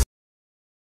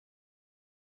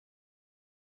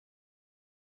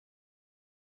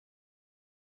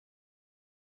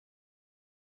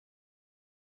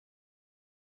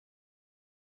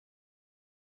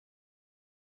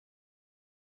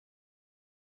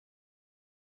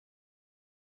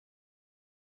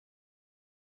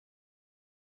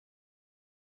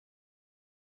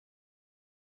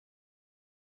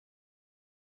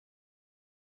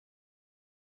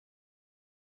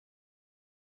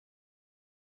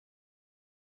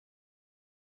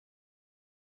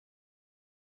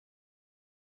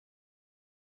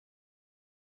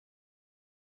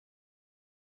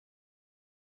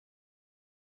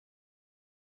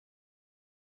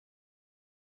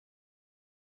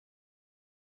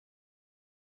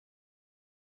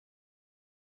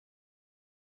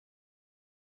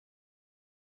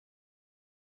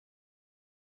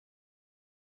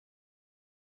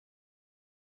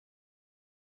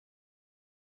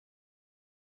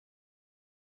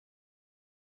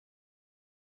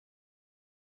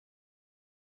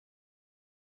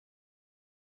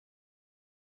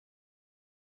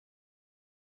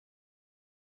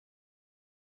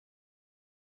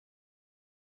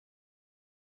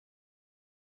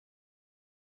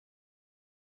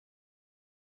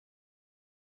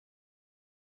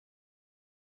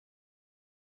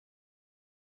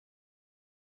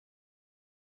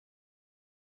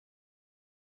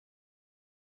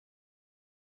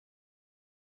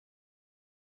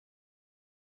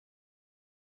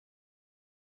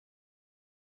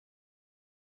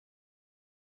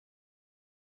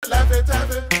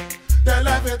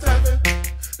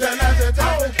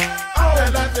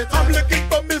 I'm looking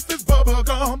for Mrs.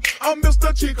 Bubblegum. I'm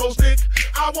Mr. Chico Stick.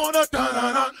 I wanna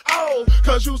dun-dun-dun. Oh,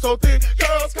 cause you so thick.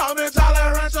 Girls call me Jolly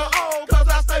Rancher. Oh, cause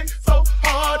I stay so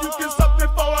hard. You can suck me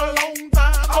for a long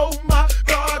time. Oh my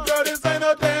God, girl, this ain't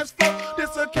a dance floor.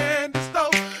 This a candy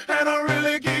store. And I'm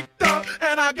really geeked up.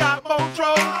 And I got more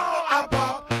trouble. I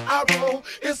pop, I roll.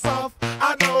 It's soft.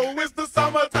 I know it's the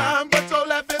summertime. But your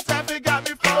laffy taffy got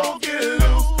me flow. Get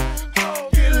loose.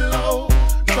 Get low.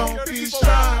 Don't be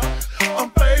shy. I'm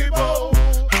Playboy.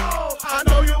 I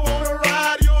know you wanna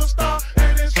ride, you a star,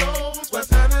 and it shows. What's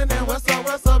happening? What's up?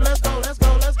 What's up? Let's go, let's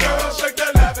go, let's go. Girl, shake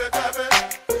that laffy taffy,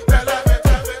 that laffy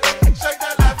taffy, shake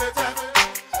that laffy taffy,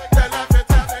 that laffy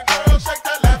taffy. Girl, shake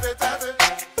that laffy taffy,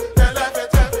 that laffy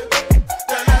taffy,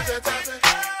 that laffy taffy,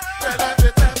 that laffy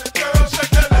taffy. Girl,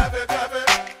 shake that laffy taffy,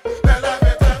 that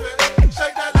laffy taffy,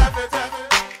 shake that laffy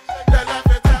taffy, that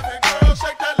laffy taffy. Girl,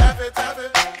 shake that laffy taffy,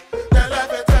 that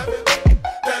laffy taffy.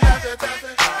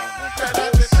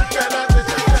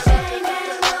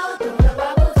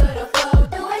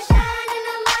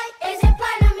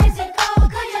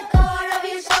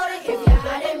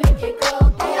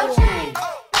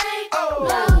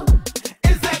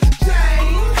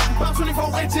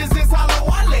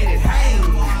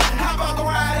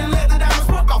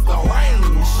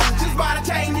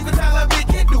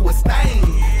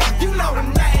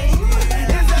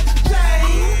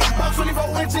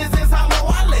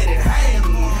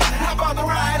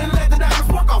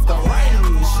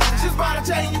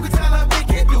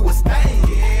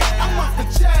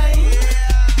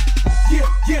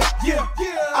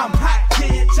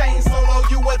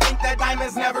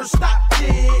 Never stop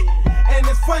it, and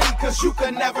it's funny cause you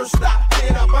could never stop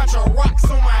it. A bunch of rocks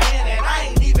on my hand and I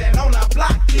ain't even on the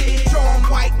block yet. Show 'em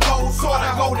white gold,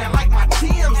 sorta golden like my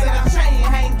Timbs, and the chain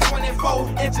hang 24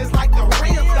 inches like the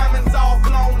rims. Diamonds all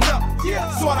blown up,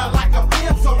 sorta like a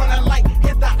pimp. So when the light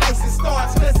hit the ice, it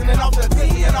starts glistening off the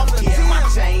tin, off the tin. My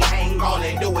chain hang, all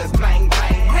they do is bling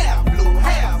bling. Half blue,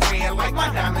 half red, like my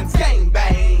diamonds gang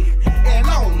bang. And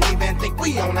I don't even think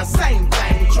we on the same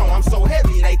thing. Show 'em so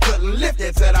heavy they couldn't lift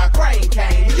it till the crane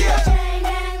came.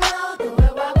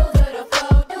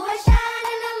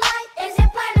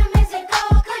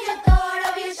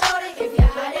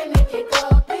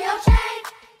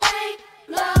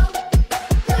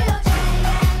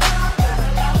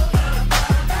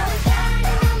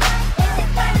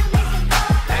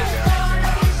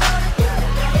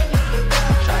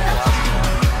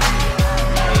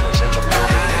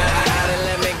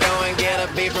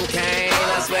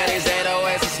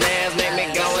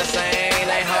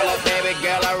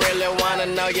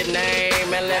 Your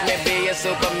name and let me be your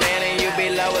Superman and you be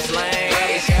Lois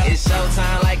Lane. It's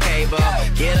showtime like cable.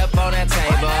 Get up on that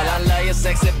table. I love your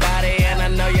sexy body and I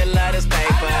know you love this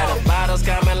paper. The bottles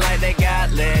coming like they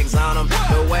got legs on them.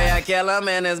 The way I kill them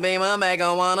in this beamer make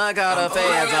them wanna call the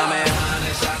feds on me.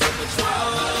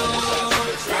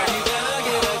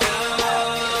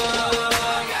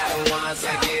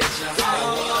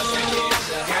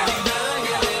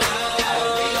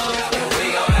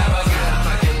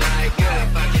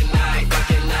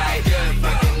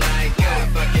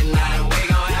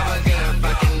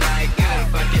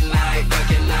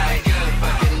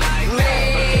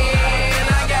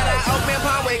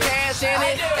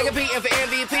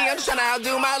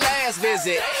 Do my last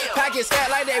visit. Pockets fat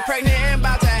like they pregnant and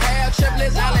about to have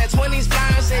triplets. I let 20s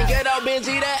fly and sing good old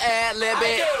Benji to ad-lib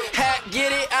it. Hat, get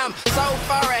it? I'm so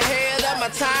far ahead of my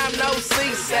time, no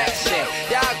C-section.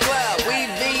 Y'all club, we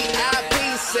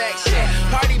VIP section.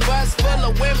 Party bus full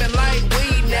of women like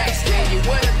we next. And you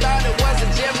would've thought it was a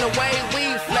gym the way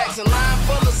we flexin'. Line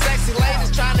full of sexy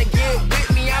ladies trying to get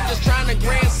with me. I'm just trying to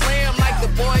grand slam like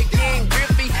the boy King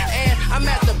Griffey. And I'm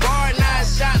at the bar, 9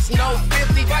 shots, no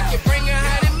 50. If I can bring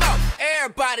 100 more,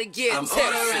 everybody get I'm tipsy.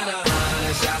 ordering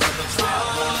 100 shots of Patron.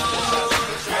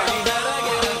 You better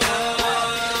get a cup.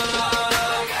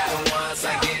 And once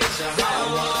I get your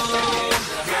hoe,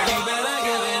 girl, you better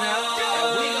give it up.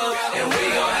 And we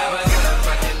gon' have a good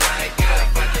fucking night, good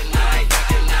fucking night,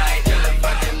 fucking night, good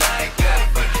fucking night, good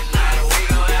fucking night. We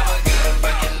gon' have a good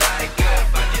fucking night, good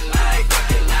fucking night,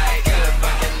 fucking night, good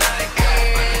fucking night, good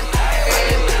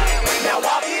fucking night. Now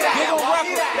walk it out.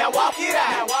 Now walk it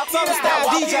out. Southern style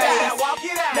DJs.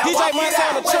 DJ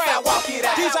Montana Trap.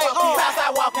 DJ On.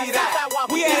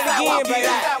 We at it again, baby.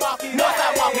 Now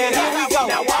here we go.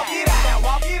 Now walk it out. Now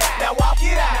walk it out. Now walk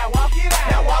it out. Now walk it out.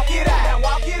 Now walk it out. Now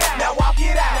walk it out. Now walk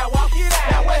it out. Now walk it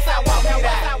out. Now west side walk it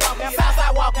out. South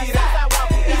side walk it out.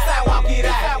 East side walk it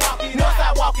out. North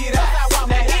side walk it out.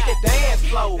 Now hit the dance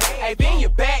floor. Hey, bend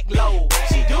your back low.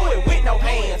 She do it with no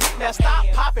hands. Now stop,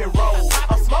 pop and roll.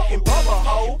 I'm smoking bubble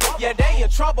hoe. Yeah, they in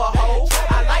trouble hoe.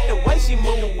 I like the way she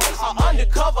move.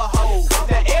 Undercover hoe.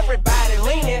 Now everybody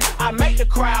leaning. I make the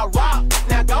crowd rock.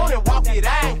 Now go and walk it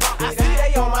out. I see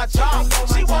they on my job.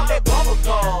 She want that bubble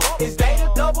gum. Is they the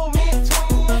double mint?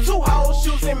 Two hoes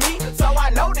choosing me, so I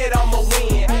know that I'ma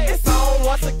win. It's on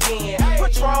once again.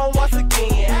 Patron once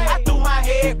again. I threw my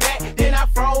head back, then I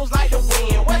froze like the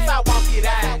wind. West side walk it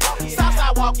out. South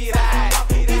side walk it out.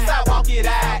 East side walk it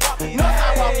out. North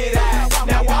side walk it out.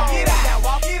 Now walk it out. Now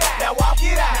walk it out. Now walk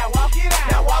it out. Now walk it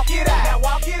out. Now walk it out. Now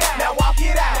walk it out. Now walk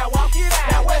it out. Now walk it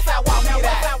out. Now west side walk it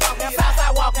out. South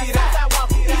side walk it out.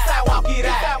 East side walk it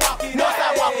out. North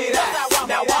side walk it out.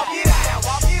 Now walk it out. Now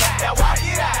walk it out. Now walk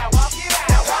it out. Now walk it out.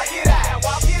 Now walk it out. Now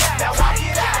walk it out. Now walk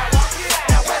it out.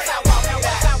 Now west side walk it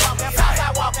out. South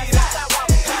side walk it out.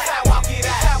 East side walk it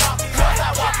out. North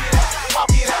side walk it out.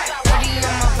 Walk it out. Pretty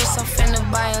on my wrist, I'm finna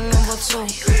buy a Lambo too.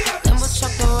 Lambo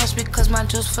truck the rush because my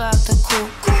juice fell out the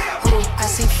coupe. Ooh, I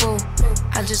see food.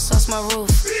 I just sauce my roof.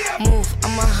 Move,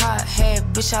 I'm a hot head,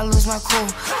 bitch, I lose my cool.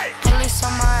 Police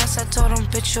on my ass, I told them,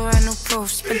 bitch, you ain't no proof.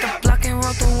 Spit the block and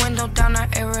roll the window down, I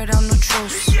air it out, no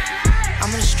truce. I'm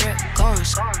in the strip,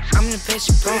 guns. I'm in the bitch,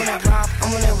 bro.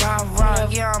 I'm on that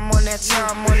ride. Yeah, I'm on that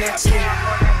time, I'm on that team.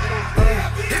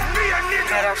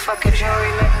 Got that fucking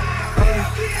jewelry, nigga.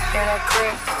 Yeah, that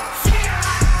crib.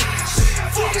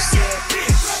 You see it.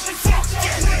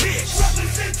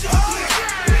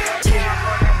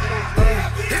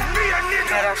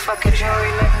 Got that fucking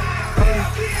jewelry, nigga.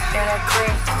 Yeah, that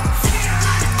crib.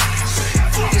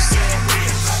 You see it.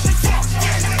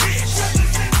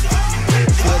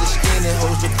 Where the skinny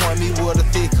hoes to point me where the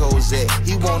thick hoes at.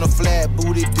 He want a flat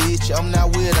booty bitch, I'm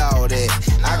not with all that.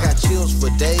 I got chills for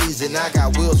days and I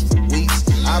got wheels for weeks.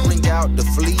 I bring out the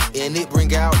fleet and it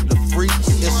bring out the freak.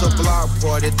 It's a block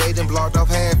party, they done blocked off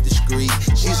half the street.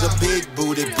 She's a big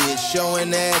booty bitch,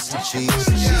 showing ass and cheeks.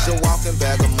 She's a walking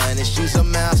bag of money, she's a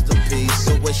masterpiece.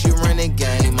 So when she running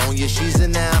game on you, she's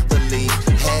an athlete.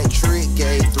 Hat trick,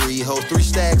 gave 3 hoes, 3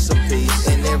 stacks apiece.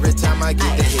 And every time I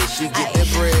get the hit, she get that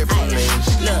bread from me.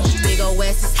 Look, big ol'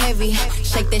 ass is heavy.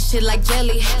 Shake that shit like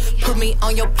jelly. Put me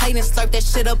on your plate and slurp that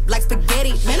shit up like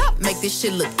spaghetti. Man, I make this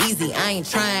shit look easy. I ain't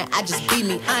trying, I just be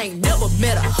me. I ain't never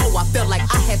met a hoe I felt like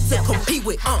I had to compete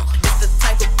with. This the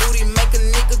type of booty make a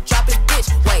nigga drop his bitch.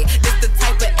 Wait, this the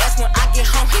type of ass when I get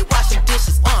home, he washing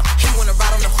dishes. He wanna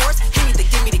ride on the horse, he need to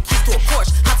give me the keys to a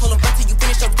Porsche. I told him until you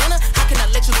finish your dinner, how can I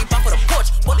let you leave off of the porch?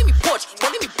 Well, let me porch,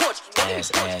 well, let me porch.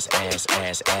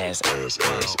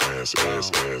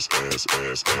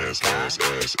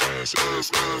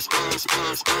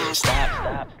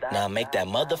 Stop. Now make that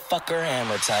motherfucker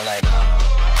hammer time like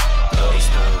go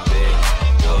stupid,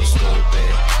 so stupid.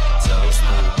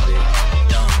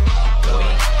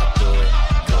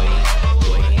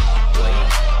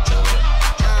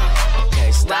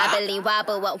 Wobbly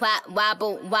wobble,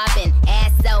 wobble, wobbin'.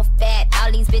 Ass so fat, all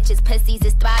these bitches pussies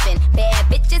is throbbing. Bad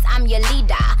bitches, I'm your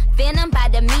leader. Venom by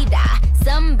the meter.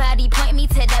 Somebody point me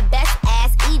to the best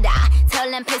ass eater. Tell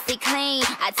them pussy clean,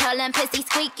 I tell them pussy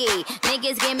squeaky.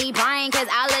 Niggas give me brain, cause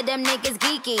all of them niggas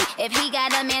geeky. If he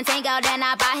got a Mantango, then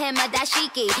I buy him a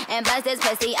dashiki. And bust his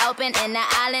pussy open in the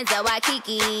islands of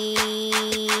Waikiki.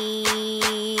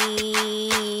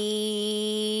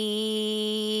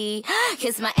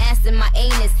 Kiss my ass and my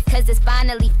anus, cause it's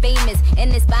finally famous.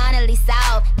 And it's finally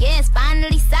solved, yeah, it's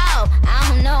finally solved. I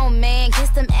don't know, man,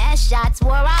 kiss them ass shots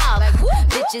wore off. Like,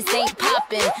 bitches ain't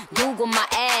poppin', Google my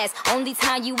ass. Only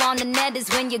time you on the net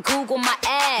is when you Google my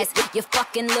ass. You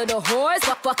fucking little whores,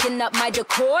 fucking up my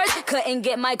decors. Couldn't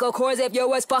get Michael Kors if you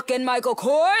was fucking Michael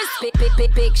Kors.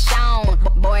 Big Sean,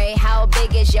 boy, how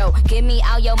big is yo? Give me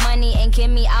all your money and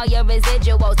give me all your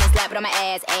residuals and slap it on my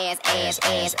ass, ass, ass,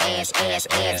 ass, ass, ass,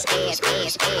 ass, ass, ass,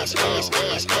 ass,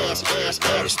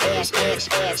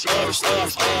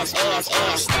 ass,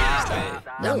 ass.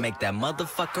 Now make that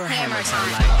motherfucker hammer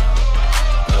sound like.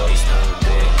 Go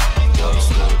stupid, go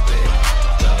stupid,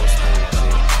 go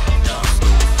stupid, go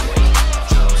stupid,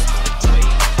 go stupid.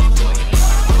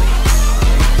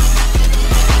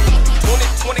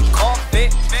 2020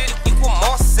 Corvette, equal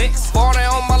more sex. 40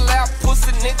 on my lap,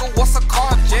 pussy nigga, what's a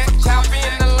carjack? Chop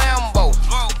in the Lambo,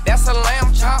 that's a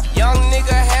lamb chop. Young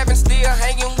nigga having still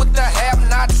hanging with the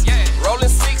have-nots. Rolling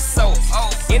 6-0,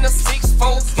 in a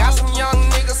 6-4. Got some young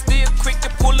niggas still quick to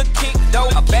pull a kick though.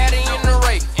 A baddie in the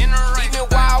rape, even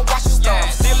while I watch the storm.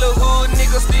 Still a hood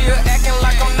nigga, still acting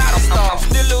like I'm not a star. I'm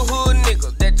still a hood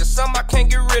nigga, that just something I can't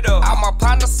get rid of. All my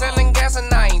partners selling gas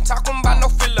and I ain't talking about no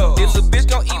filler. This little bitch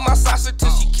gon' eat my sausage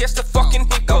till she catch the fucking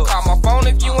hiccup. Don't call my phone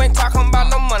if you ain't talking about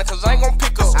no money, cause I ain't gon'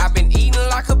 pick up. I been eating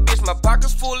like a bitch, my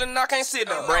pockets full and I can't sit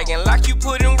up. Bragging like you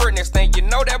put in work, next thing you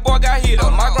know that boy got hit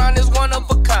up. My grind is one of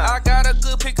a kind, I got a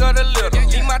good pick of the litter.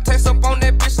 Leave my taste up on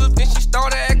that bitch, so then she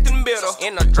started acting bitter.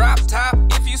 In a drop top,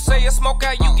 if you say a smoke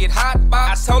out, you get hot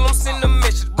box. I told him send a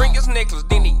message, bring his necklace,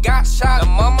 then he got shot. The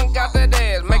mama got that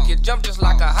ass, make you jump just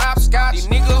like a hopscotch. These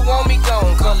niggas want me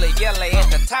gone, color yellow at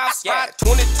the top spot.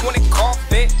 2020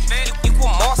 Corvette, equal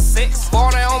more sex.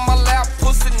 40 on my lap,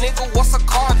 pussy nigga, what's a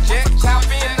carjack? Chop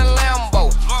in the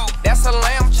Lambo, that's a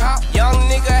lamb chop. Young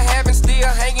nigga having still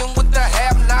hanging with the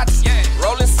have-nots.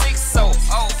 Rolling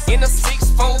 6-0, in a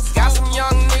 6-4. Got some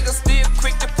young niggas still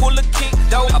quick to pull a kick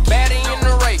though. A baddie in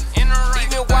the rape, even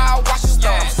while I watch the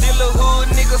storm. Still a hood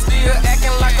nigga, still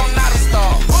acting like I'm not a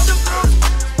star.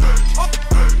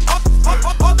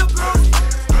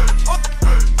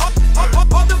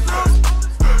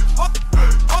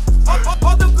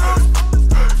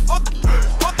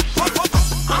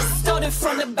 I started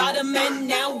from the bottom and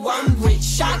now I'm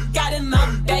rich. I got in my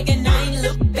bag and I ain't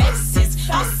looked back since.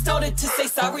 I started to say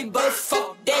sorry, but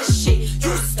fuck that shit.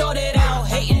 You started out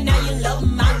hating, now you love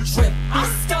my drip. I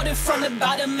started from the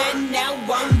bottom and now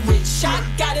I'm rich. I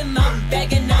got in my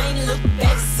bag and I ain't looked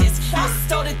back since. I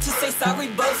started to say sorry,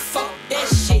 but fuck that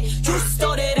shit. You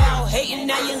started out hating,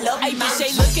 now you love my drip.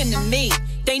 They looking at me,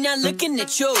 they not looking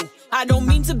at you. I don't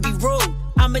mean to be rude,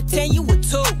 I'ma tell you what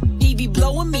to. He be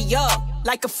blowing me up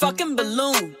like a fucking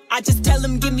balloon. I just tell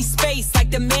him give me space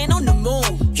like the man on the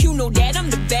moon. You know that I'm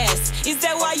the best, is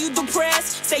that why you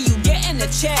depressed? Say you getting a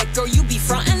check or you be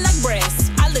frontin' like brass.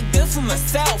 I look good for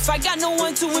myself, I got no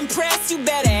one to impress. You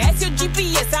better ask your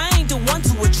GPS, I ain't the one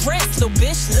to address. So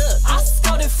bitch look, I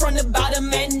started from the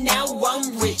bottom and now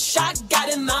I'm rich. I got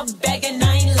in my bag and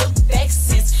I ain't looked back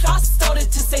since. I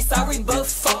started to say sorry but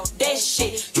fuck that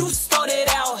shit. You started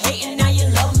out hating, now you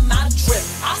love my drip.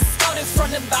 I started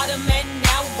from the bottom and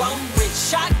now I'm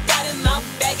rich. I got in my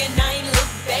bag and I ain't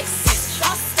looked back since.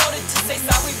 I started to say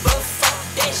sorry but fuck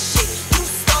that shit. You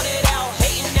started out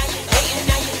hating, now you hating,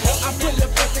 now you hating. I pull up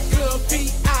at the club,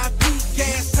 VIP,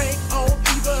 gas tank on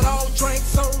E, but all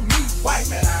drinks on me.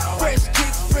 Wipe it out. Fresh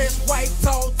kicks, fresh white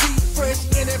tall teeth, fresh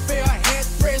NFL hat,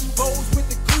 fresh bows with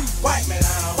the grease. Wipe it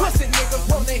out. Pussy niggas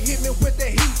wanna hit me with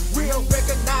the heat. Real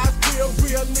recognize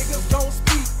real niggas don't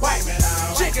speak. Wipe it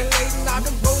out. Chicken laden, I've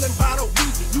been rolling by the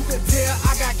week. You can tell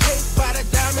I got cake by the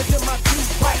diamonds in my teeth.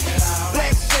 Wipe it out.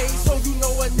 Black shades, so you know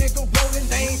a nigga rolling.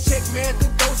 They ain't check me at the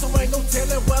door, so ain't no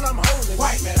telling what I'm holding.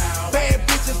 Wipe it out. Bad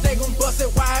bitches, they gon' bust it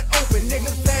wide open.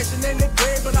 Niggas flashing in the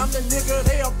grave, but I'm the nigga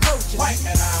they approaching. Wipe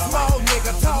it out. Small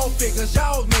nigga, tall figures,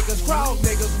 y'all niggas, crowd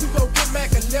niggas. We gon' get Mac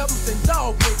 11s and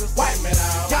dog niggas. Wipe it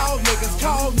out. Y'all niggas,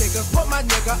 call niggas, but my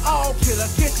nigga all killer.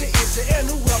 Get your issue and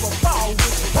whoever fall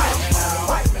with you. Wipe it out.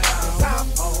 Wipe it out. I'm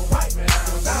on. Wipe it out.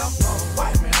 I'm on.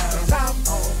 Wipe it out. I'm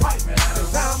on. Wipe it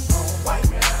out. I'm on.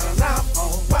 Wipe it out. I'm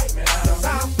on. Wipe it out.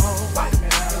 I'm on. Wipe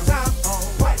it out. I'm on.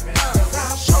 Wipe it out.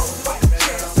 I'm show. Wipe it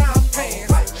out.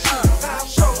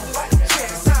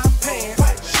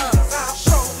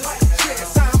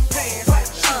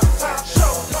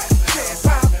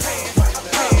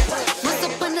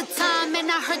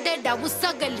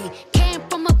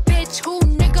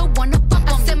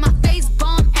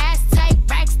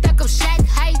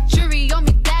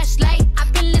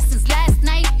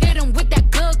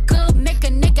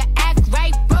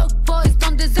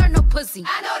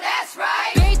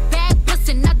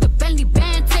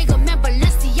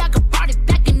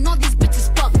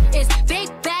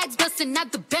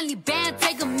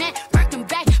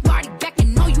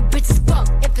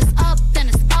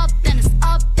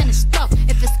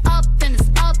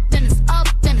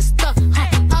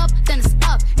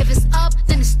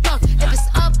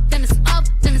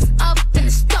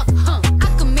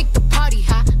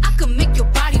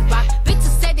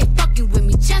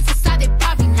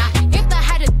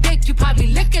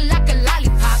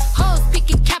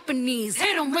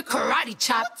 him with karate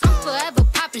chops. I'm forever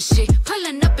popping shit,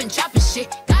 pulling up and dropping shit.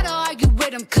 Gotta argue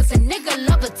with him, cause a nigga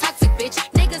love a toxic bitch.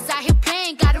 Niggas out here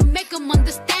playing, gotta make him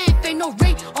understand. Ain't no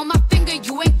ring on my finger,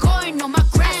 you ain't going on my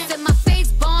gram. Set my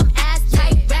face, bomb, ass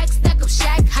tight, back, stack up,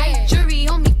 shack height. Jury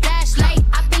on me, flashlight,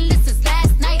 I've been lit since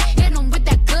last night. Hit him with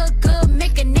that good,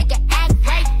 make a nigga act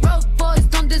right. Broke boys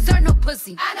don't deserve no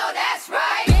pussy, I know that's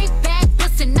right. Big bag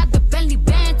pussy, not the Bentley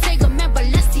band. Take a man,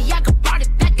 Balenciaga brought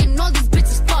it back and all these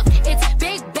bitches fuck. It's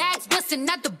big bags bustin',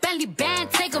 not the Bentley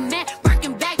band. Take a man,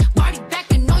 working back, body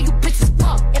back and all you bitches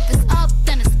fuck. If it's up,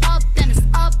 then it's up, then it's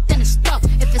up, then it's stuff.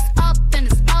 If it's up, then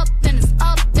it's up, then it's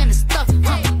up, then it's stuff.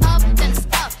 Up, then it's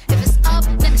up. If it's up,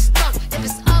 then it's stuff. If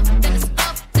it's up, then it's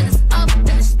up, then it's up,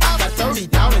 then it's up. Got 30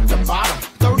 down at the bottom,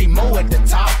 30 more at the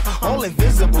top. All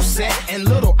invisible set and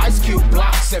little ice cube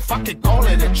blocks. If I could call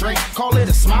it a drink, call it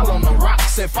a smile on the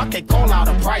rocks. If I could call out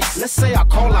a price, let's say I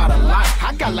call out a lot.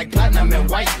 I got like platinum and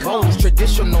white gold,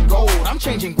 traditional gold. I'm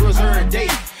changing grills every day,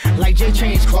 like Jay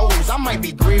changed clothes. I might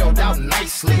be grilled out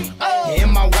nicely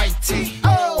in my white tee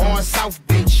on South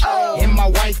Beach. In my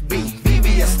wife beat,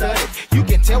 BB studded. You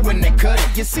can tell when they cut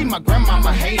it. You see, my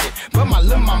grandmama hate it, but my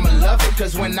little mama love it.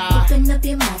 Cause when I open up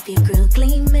your mouth, your grill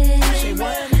gleaming.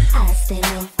 I stay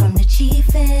off from the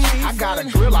chiefin'. I got a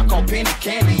grill I call penny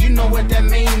candy. You know what that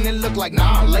mean? It look like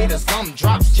nah later. Some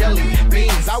drops, jelly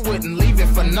beans. I wouldn't leave it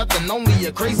for nothing. Only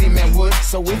a crazy man would.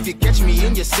 So if you catch me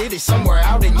in your city, somewhere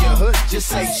out in your hood, just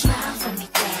say smile for me,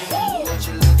 daddy. What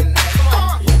you looking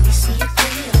at? Let me see your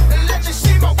grill. And let you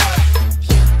see my what?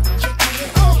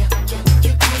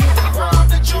 Rob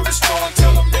the jewelry store and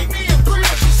tell them make me a grill.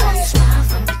 She said smile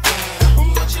for me, daddy.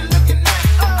 What you looking at?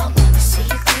 I wanna see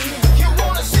your grill. You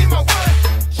wanna see my what?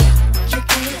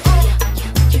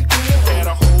 Had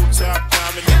a whole top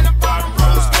diamond and a bottom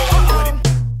rose gold with it.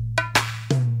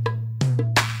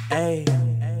 Hey,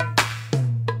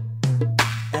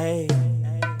 hey,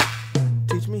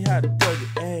 teach me how to thug it,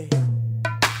 hey.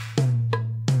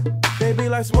 Baby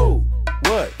like smooth,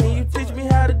 what? Can you teach me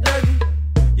how to thug it?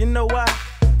 You know why?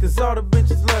 Cause all the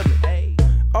bitches love me, hey.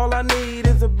 All I need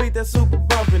is a beat that's super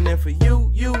bumpin'. And for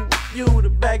you to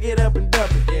back it up and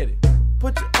dump it, get it.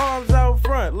 Put your arms out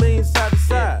front, lean side to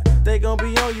side. They gon'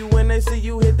 be on you when they see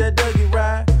you hit that Dougie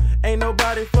ride. Ain't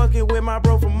nobody fucking with my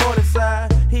bro from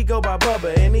Morningside. He go by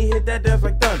Bubba and he hit that dance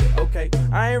like thunder. Okay,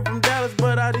 I ain't from Dallas,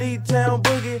 but I need town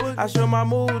boogie. I show my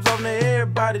moves on there,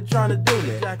 everybody tryna do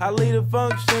me. I lead the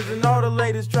functions and all the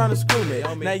ladies tryna screw me.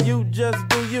 Now you just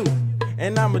do you,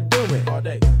 and I'ma do it all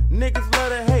day. Niggas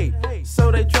love to hate,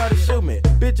 so they try to shoot me.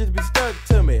 Bitches be stuck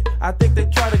to me, I think they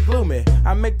try to glue me.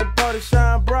 I make the party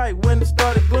shine bright when it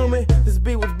started gloomy. This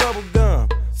beat was bubble gum,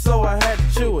 so I had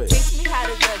to chew it. Teach me how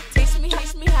to duck, teach me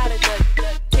how to duck,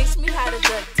 teach me how to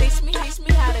duck, teach me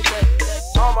how to duck.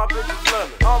 All my bitches love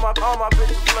me, all my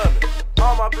bitches love me,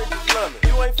 all my bitches love me.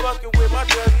 You ain't fucking with my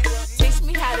Dougie. Teach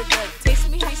me how to duck, teach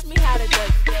me how to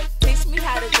duck, teach me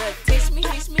how to duck, teach me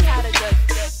how to duck.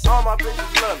 All my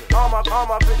bitches love me, all my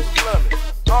bitches love me,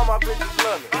 all my bitches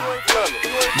love me. You ain't love me.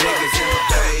 Niggas in the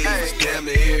days, damn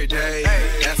near every day.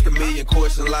 Ask a million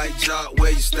questions like Jock,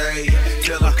 where you stay?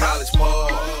 Tell them college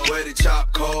ball, where the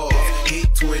chop call.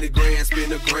 Hit 20 grand,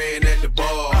 spend $1 grand at the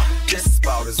bar. Just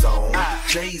about a zone,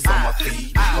 J's on my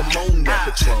feet. I'm on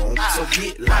that Patron, so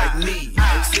get like me.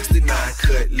 69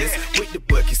 Cutlass with the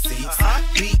bucket seats.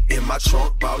 Beat in my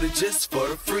trunk, bought it just for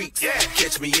the freaks.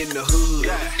 Catch me in the hood,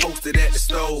 posted at the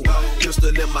stove. Pistol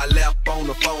in my lap on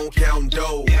the phone, counting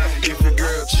dough. If your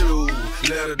girl choose,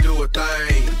 let her do a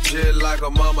thing. Just like a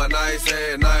mama, nice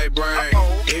and night brain.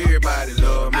 Everybody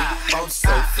love me, I'm so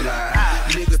fly.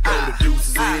 Niggas throw the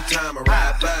deuces every time I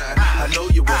ride by. I know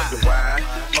you wonder why,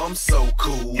 I'm so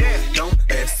cool. Don't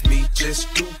ask me,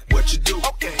 just do what you do.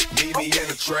 Meet me in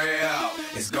the trail,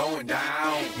 it's going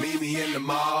down. Meet me in the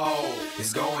mall,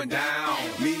 it's going down.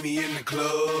 Meet me in the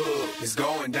club, it's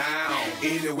going down.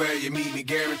 Anywhere you meet me,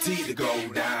 guaranteed to go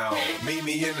down. Meet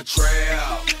me in the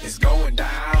trail, it's going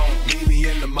down. Meet me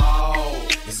in the mall,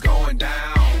 it's going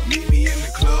down.